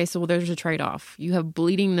 Okay, so there's a trade-off. You have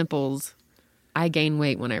bleeding nipples. I gain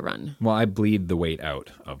weight when I run. Well, I bleed the weight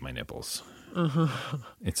out of my nipples.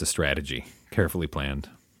 It's a strategy, carefully planned.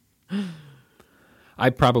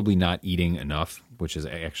 I'm probably not eating enough, which is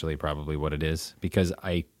actually probably what it is, because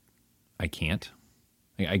I can't.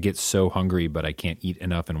 I get so hungry, but I can't eat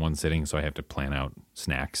enough in one sitting, so I have to plan out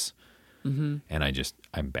snacks. And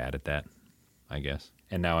I'm bad at that, I guess.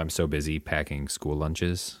 And now I'm so busy packing school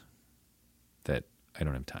lunches that I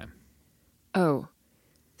don't have time. Oh,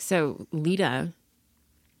 so Lita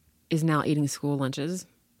is now eating school lunches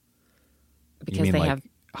You because mean they like have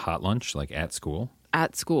hot lunch, like at school?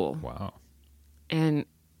 at school. Wow. And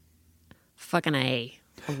fucking A.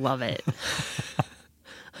 I love it.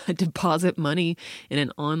 I deposit money in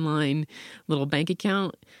an online little bank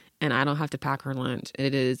account and I don't have to pack her lunch.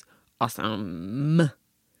 It is awesome.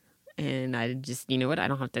 And I just, you know what? I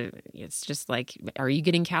don't have to. It's just like, are you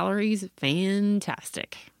getting calories?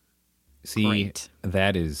 Fantastic. See, Great.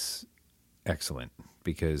 that is excellent,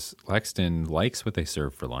 because Lexton likes what they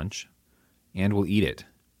serve for lunch and will eat it.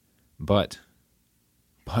 But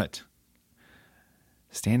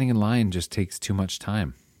standing in line just takes too much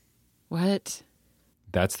time. What?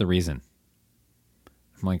 That's the reason.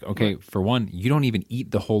 I'm like, okay, for one, you don't even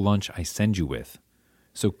eat the whole lunch I send you with.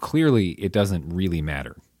 So clearly it doesn't really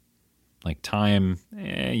matter. Like time,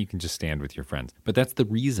 you can just stand with your friends. But that's the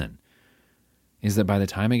reason, is that by the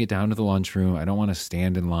time I get down to the lunchroom, I don't want to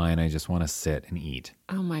stand in line. I just want to sit and eat.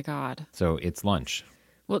 Oh my God. So it's lunch.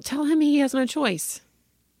 Well, tell him he has no choice.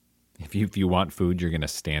 If you want food, you're going to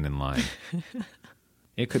stand in line.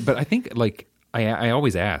 It could, but I think, like, I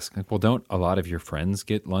always ask, like, well, don't a lot of your friends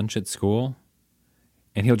get lunch at school?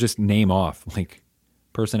 And he'll just name off, like,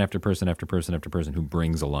 person after person after person after person who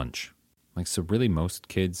brings a lunch. Like, so really most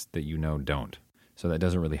kids that you know don't. So that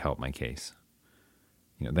doesn't really help my case.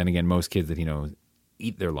 You know, then again, most kids that he knows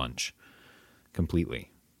eat their lunch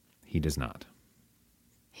completely. He does not.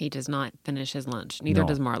 He does not finish his lunch. Neither No.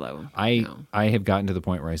 does Marlo. No. I have gotten to the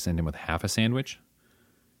point where I send him with half a sandwich,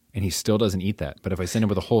 and he still doesn't eat that. But if I send him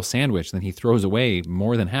with a whole sandwich, then he throws away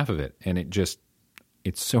more than half of it, and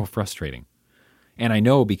it's so frustrating. And I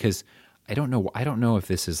know, because I don't know if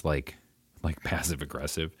this is like passive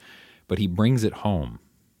aggressive, but he brings it home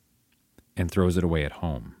and throws it away at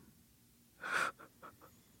home.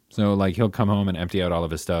 So, like, he'll come home and empty out all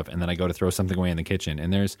of his stuff, and then I go to throw something away in the kitchen,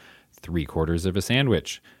 and there's 3/4 of a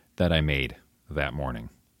sandwich that I made that morning.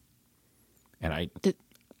 And I don't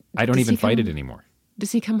does even he fight come- it anymore.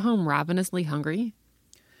 Does he come home ravenously hungry?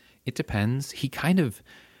 It depends. He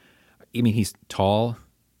he's tall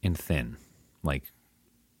and thin, like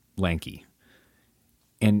lanky.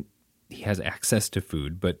 And he has access to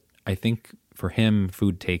food, but I think for him,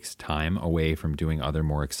 food takes time away from doing other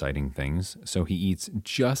more exciting things. So he eats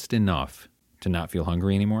just enough to not feel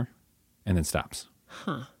hungry anymore and then stops.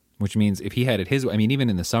 Huh. Which means if he had it his way, even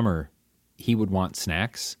in the summer, he would want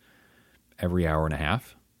snacks every hour and a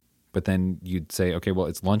half. But then you'd say, okay, well,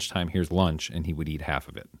 it's lunchtime, here's lunch, and he would eat half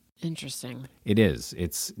of it. Interesting. It is.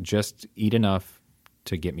 It's just eat enough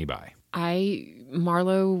to get me by.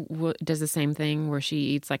 Marlo does the same thing where she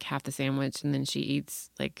eats like half the sandwich and then she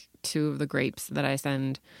eats like 2 of the grapes that I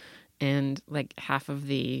send and like half of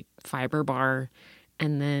the fiber bar.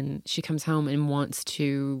 And then she comes home and wants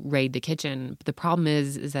to raid the kitchen. But the problem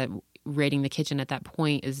is that raiding the kitchen at that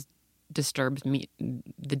point disturbs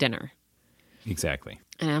the dinner. Exactly.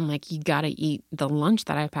 And I'm like, you got to eat the lunch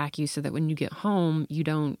that I pack you so that when you get home, you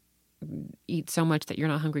don't eat so much that you're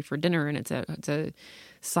not hungry for dinner. And it's a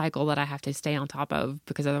cycle that I have to stay on top of,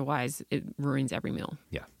 because otherwise it ruins every meal.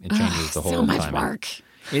 Yeah. It changes the whole so much timing. work.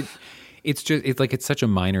 It's such a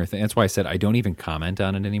minor thing. That's why I said I don't even comment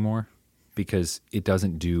on it anymore, because it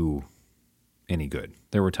doesn't do any good.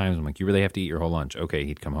 There were times I'm like, you really have to eat your whole lunch. Okay,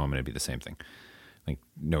 he'd come home and it'd be the same thing. Like,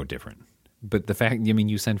 no different. But the fact,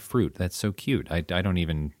 you send fruit. That's so cute. I don't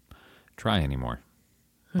even try anymore.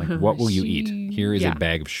 Like, what will you eat? Here is a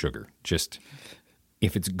bag of sugar. Just,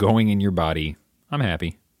 if it's going in your body, I'm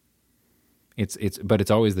happy. But it's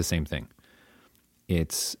always the same thing.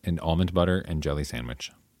 It's an almond butter and jelly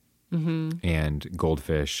sandwich. Mm-hmm. And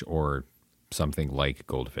goldfish or something like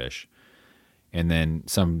goldfish. And then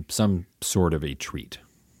some sort of a treat,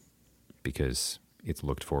 because it's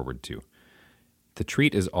looked forward to. The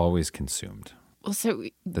treat is always consumed. Well, so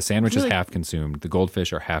The sandwich really, is half consumed. The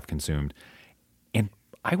goldfish are half consumed. And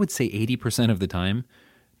I would say 80% of the time,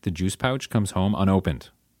 the juice pouch comes home unopened.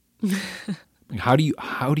 How do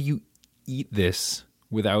you eat this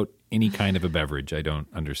without any kind of a beverage? I don't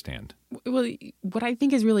understand. Well, what I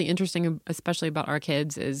think is really interesting, especially about our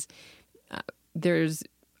kids, is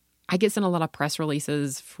I get sent a lot of press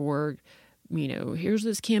releases for, here's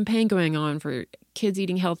this campaign going on for kids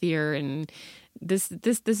eating healthier, and this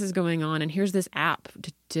is going on, and here's this app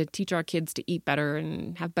to teach our kids to eat better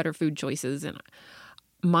and have better food choices. And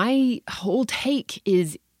my whole take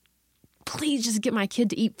is, please just get my kid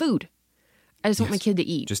to eat food. I just want my kid to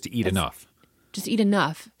eat. Just to eat enough. Just eat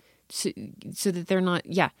enough so that they're not,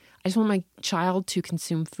 I just want my child to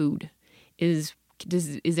consume food. Is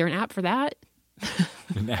there an app for that?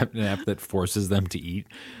 An app that forces them to eat?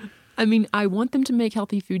 I mean, I want them to make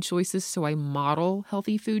healthy food choices, so I model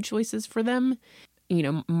healthy food choices for them.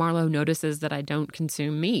 Marlo notices that I don't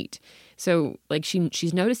consume meat. So,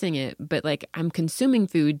 she's noticing it, but, I'm consuming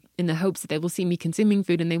food in the hopes that they will see me consuming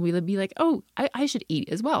food and they will be like, oh, I should eat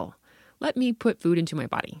as well. Let me put food into my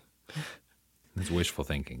body. That's wishful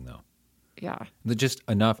thinking, though. Yeah. Just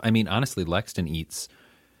enough. I mean, honestly, Lexton eats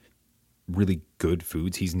really good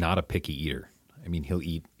foods. He's not a picky eater. I mean, he'll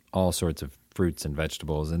eat all sorts of fruits and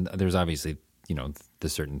vegetables, and there's obviously, the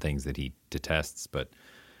certain things that he detests, but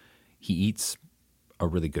he eats a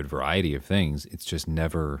really good variety of things. It's just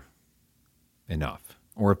never enough.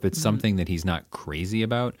 Or if it's something that he's not crazy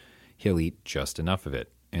about, he'll eat just enough of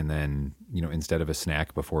it. And then, instead of a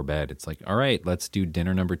snack before bed, it's like, all right, let's do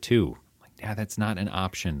dinner number 2. Yeah, that's not an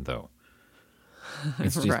option, though.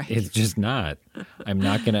 It's just, Right. It's just not. I'm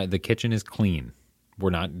not going to, the kitchen is clean. We're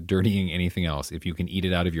not dirtying anything else. If you can eat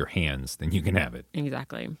it out of your hands, then you can have it.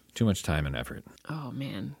 Exactly. Too much time and effort. Oh,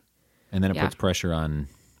 man. And then it puts pressure on,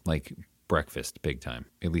 breakfast big time,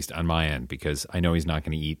 at least on my end, because I know he's not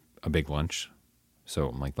going to eat a big lunch. So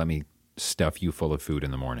I'm like, let me stuff you full of food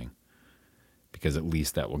in the morning, because at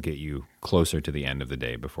least that will get you closer to the end of the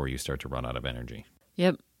day before you start to run out of energy.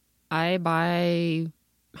 Yep. I buy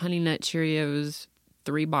Honey Nut Cheerios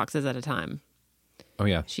 3 boxes at a time. Oh,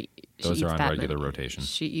 yeah. She Those eats are on that regular many. rotation.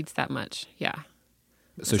 She eats that much. Yeah.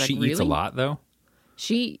 So It's she like, eats a really? lot, though?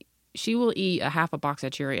 She will eat a half a box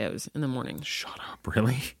of Cheerios in the morning. Shut up.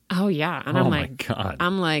 Really? Oh yeah. And Oh, I'm my like, God.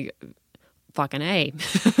 I'm like, fucking A.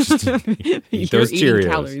 Eat You're those eating Cheerios.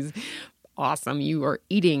 calories. Awesome. You are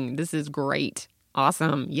eating. This is great.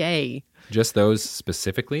 Awesome. Yay. Just those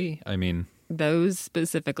specifically? I mean, Those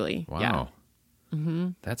specifically. wow. Yeah. Mm-hmm.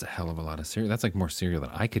 That's a hell of a lot of cereal. That's like more cereal than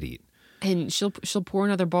I could eat. And she'll pour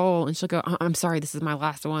another bowl and she'll go, I'm sorry, this is my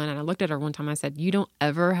last one. And I looked at her one time, I said, you don't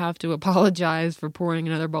ever have to apologize for pouring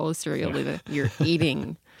another bowl of cereal. You're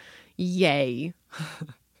eating. Yay.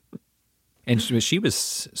 And she was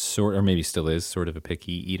sort, or maybe still is, sort of a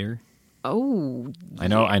picky eater. Oh, I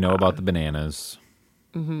know about the bananas,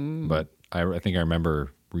 but I think I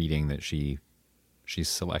remember reading that she's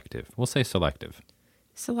selective. We'll say selective.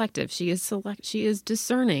 selective. She is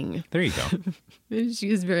discerning. There you go. She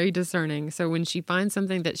is very discerning. So when she finds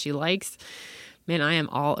something that she likes, man, I am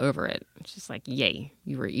all over it. It's just like, yay,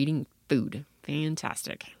 you are eating food.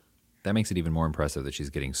 Fantastic. That makes it even more impressive that she's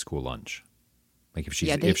getting school lunch. Like if she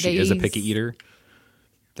Yeah, is a picky eater,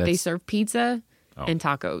 They serve pizza Oh. and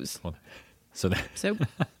tacos. well, so So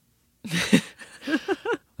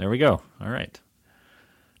there we go. All right.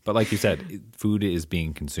 But like you said, food is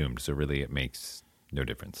being consumed, so really it makes no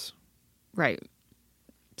difference. right.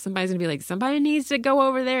 Somebody's going to be like, somebody needs to go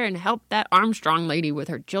over there and help that Armstrong lady with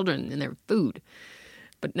her children and their food.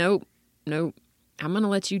 But nope. I'm going to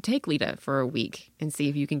let you take Lita for a week and see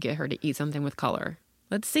if you can get her to eat something with color.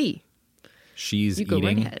 Let's see. She's You go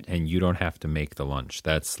right eating, ahead. and you don't have to make the lunch.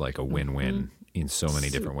 That's like a win-win in so many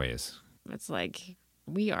different ways. It's like,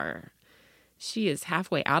 she is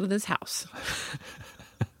halfway out of this house.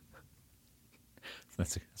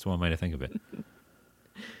 That's one way to think of it.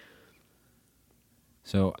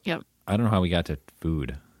 So Yep. I don't know how we got to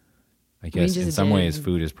food. I guess in just some did. ways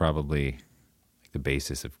food is probably like the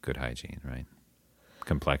basis of good hygiene, right? I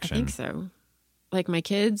Complexion. think so. Like my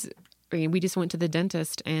kids, we just went to the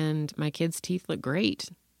dentist and my kids' teeth look great.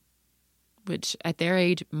 Which at their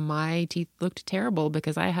age, my teeth looked terrible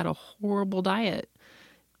because I had a horrible diet.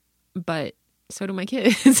 But so do my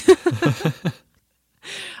kids.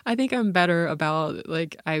 I think I'm better about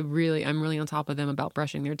I'm really on top of them about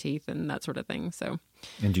brushing their teeth and that sort of thing. So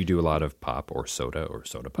And do you do a lot of pop or soda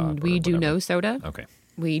pop? we or do whatever? no soda. Okay.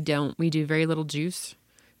 We don't. We do very little juice.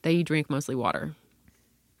 They drink mostly water.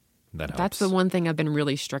 That helps. That's the one thing I've been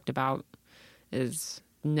really strict about is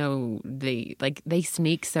they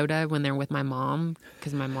sneak soda when they're with my mom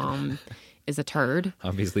because my mom is a turd.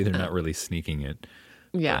 Obviously they're not really sneaking it.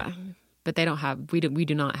 Yeah. But they don't have, we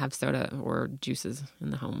do not have soda or juices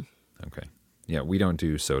in the home. Okay. Yeah, we don't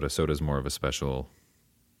do soda. Soda's more of a special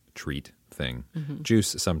treat thing.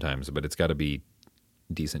 Juice sometimes, but it's got to be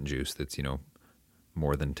decent juice that's,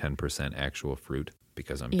 more than 10% actual fruit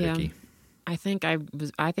because I'm picky. I think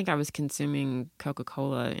I was consuming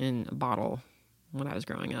Coca-Cola in a bottle when I was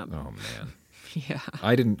growing up. Oh man. Yeah.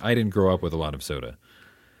 I didn't grow up with a lot of soda.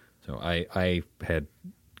 So I had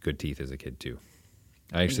good teeth as a kid too.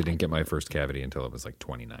 I actually didn't get my first cavity until I was like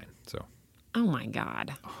 29. So. Oh my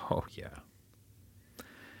God. Oh yeah.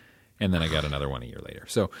 And then I got another one a year later.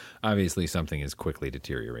 So obviously something is quickly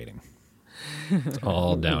deteriorating. It's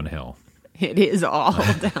all downhill. It is all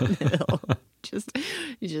downhill. Just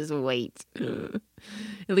wait.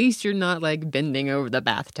 At least you're not like bending over the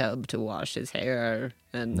bathtub to wash his hair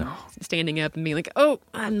and standing up and being like, oh,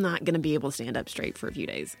 I'm not going to be able to stand up straight for a few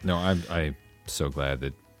days. No, I'm so glad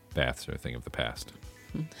that baths are a thing of the past.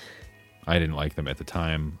 I didn't like them at the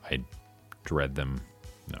time. I dread them.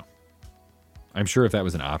 No. I'm sure if that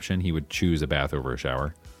was an option, he would choose a bath over a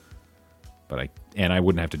shower. But I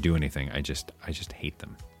wouldn't have to do anything. I just hate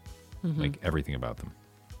them. Like everything about them.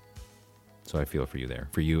 So I feel for you there.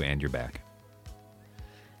 For you and your back.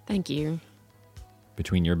 Thank you.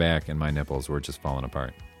 Between your back and my nipples, we're just falling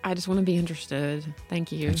apart. I just want to be understood.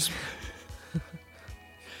 Thank you.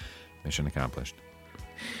 Mission accomplished.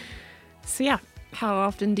 So yeah, how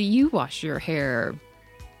often do you wash your hair,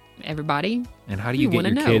 everybody? And how do you get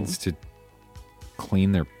your know. kids to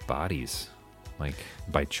clean their bodies, like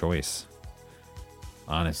by choice?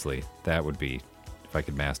 Honestly, that would be, if I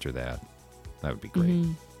could master that, that would be great.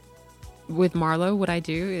 With Marlo, what I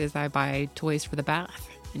do is I buy toys for the bath.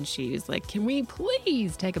 And she's like, can we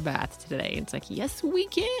please take a bath today? And it's like, yes, we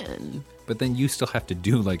can. But then you still have to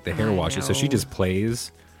do like the hair I washes. So she know. just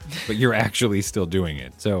plays, but you're actually still doing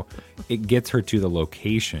it. So it gets her to the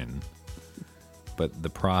location, but the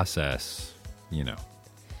process, Yep,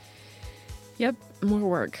 more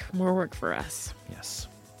work for us. Yes,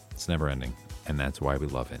 it's never ending. And that's why we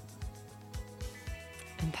love it.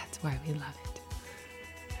 And that's why we love it.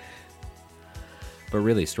 But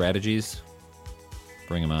really, strategies,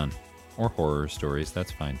 bring them on. Or horror stories,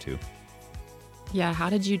 that's fine too. Yeah, how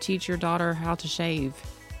did you teach your daughter how to shave?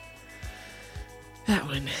 That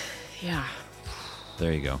one, yeah.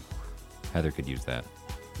 There you go. Heather could use that.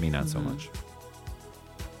 Me, not so much.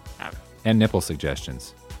 Ah. And nipple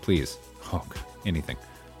suggestions, please. Oh, God, anything.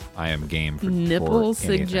 I am game for Nipple for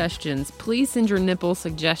anything. suggestions. Please send your nipple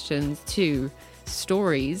suggestions to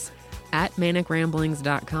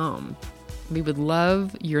stories@manicramblings.com. We would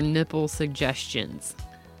love your nipple suggestions.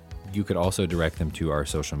 You could also direct them to our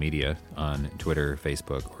social media on Twitter,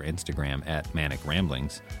 Facebook, or Instagram @Manic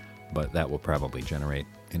but that will probably generate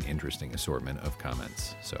an interesting assortment of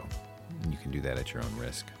comments. So you can do that at your own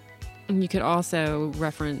risk. And you could also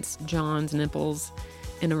reference John's nipples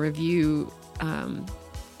in a review in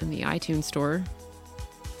the iTunes store.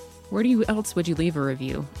 Where else would you leave a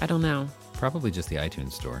review? I don't know. Probably just the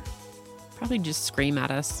iTunes store. Probably just scream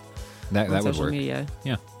at us. That on would social work. media.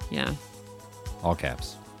 Yeah. Yeah. All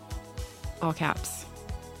caps. All caps.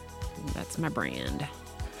 That's my brand.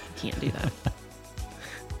 Can't do that.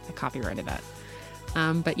 I copyrighted that.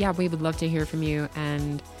 But yeah, we would love to hear from you,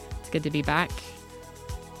 and it's good to be back.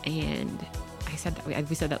 And I said that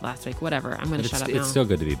we said that last week. Whatever. I'm going to shut up now. It's still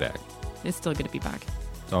good to be back. It's still good to be back.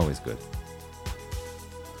 It's always good.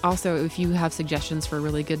 Also, if you have suggestions for a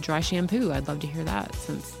really good dry shampoo, I'd love to hear that,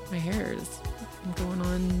 since my hair is going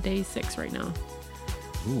on day 6 right now.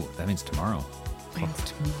 Ooh, that means tomorrow.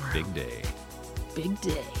 It's tomorrow. Big day. Big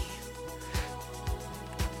day.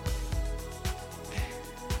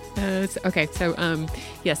 Okay, so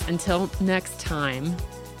yes, until next time.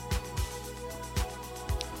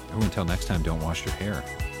 Oh, until next time, don't wash your hair.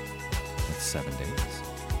 That's 7 days.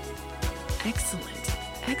 Excellent.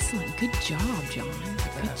 Excellent. Good job, John.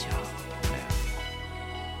 Good job.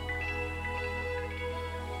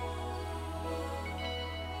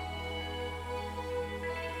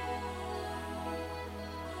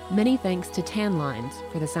 Many thanks to Tan Lines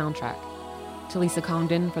for the soundtrack, to Lisa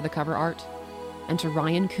Congdon for the cover art, and to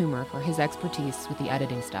Ryan Coomer for his expertise with the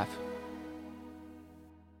editing stuff.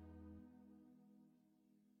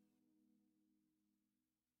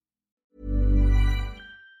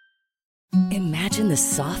 Imagine the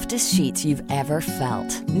softest sheets you've ever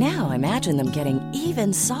felt. Now imagine them getting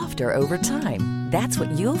even softer over time. That's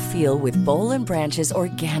what you'll feel with Boll & Branch's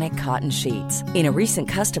organic cotton sheets. In a recent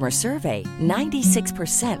customer survey,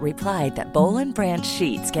 96% replied that Boll & Branch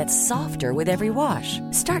sheets get softer with every wash.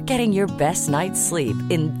 Start getting your best night's sleep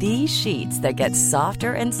in these sheets that get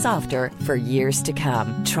softer and softer for years to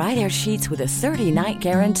come. Try their sheets with a 30-night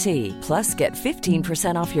guarantee. Plus, get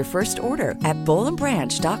 15% off your first order at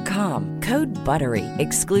bollandbranch.com. Code BUTTERY.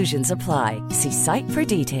 Exclusions apply. See site for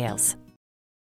details.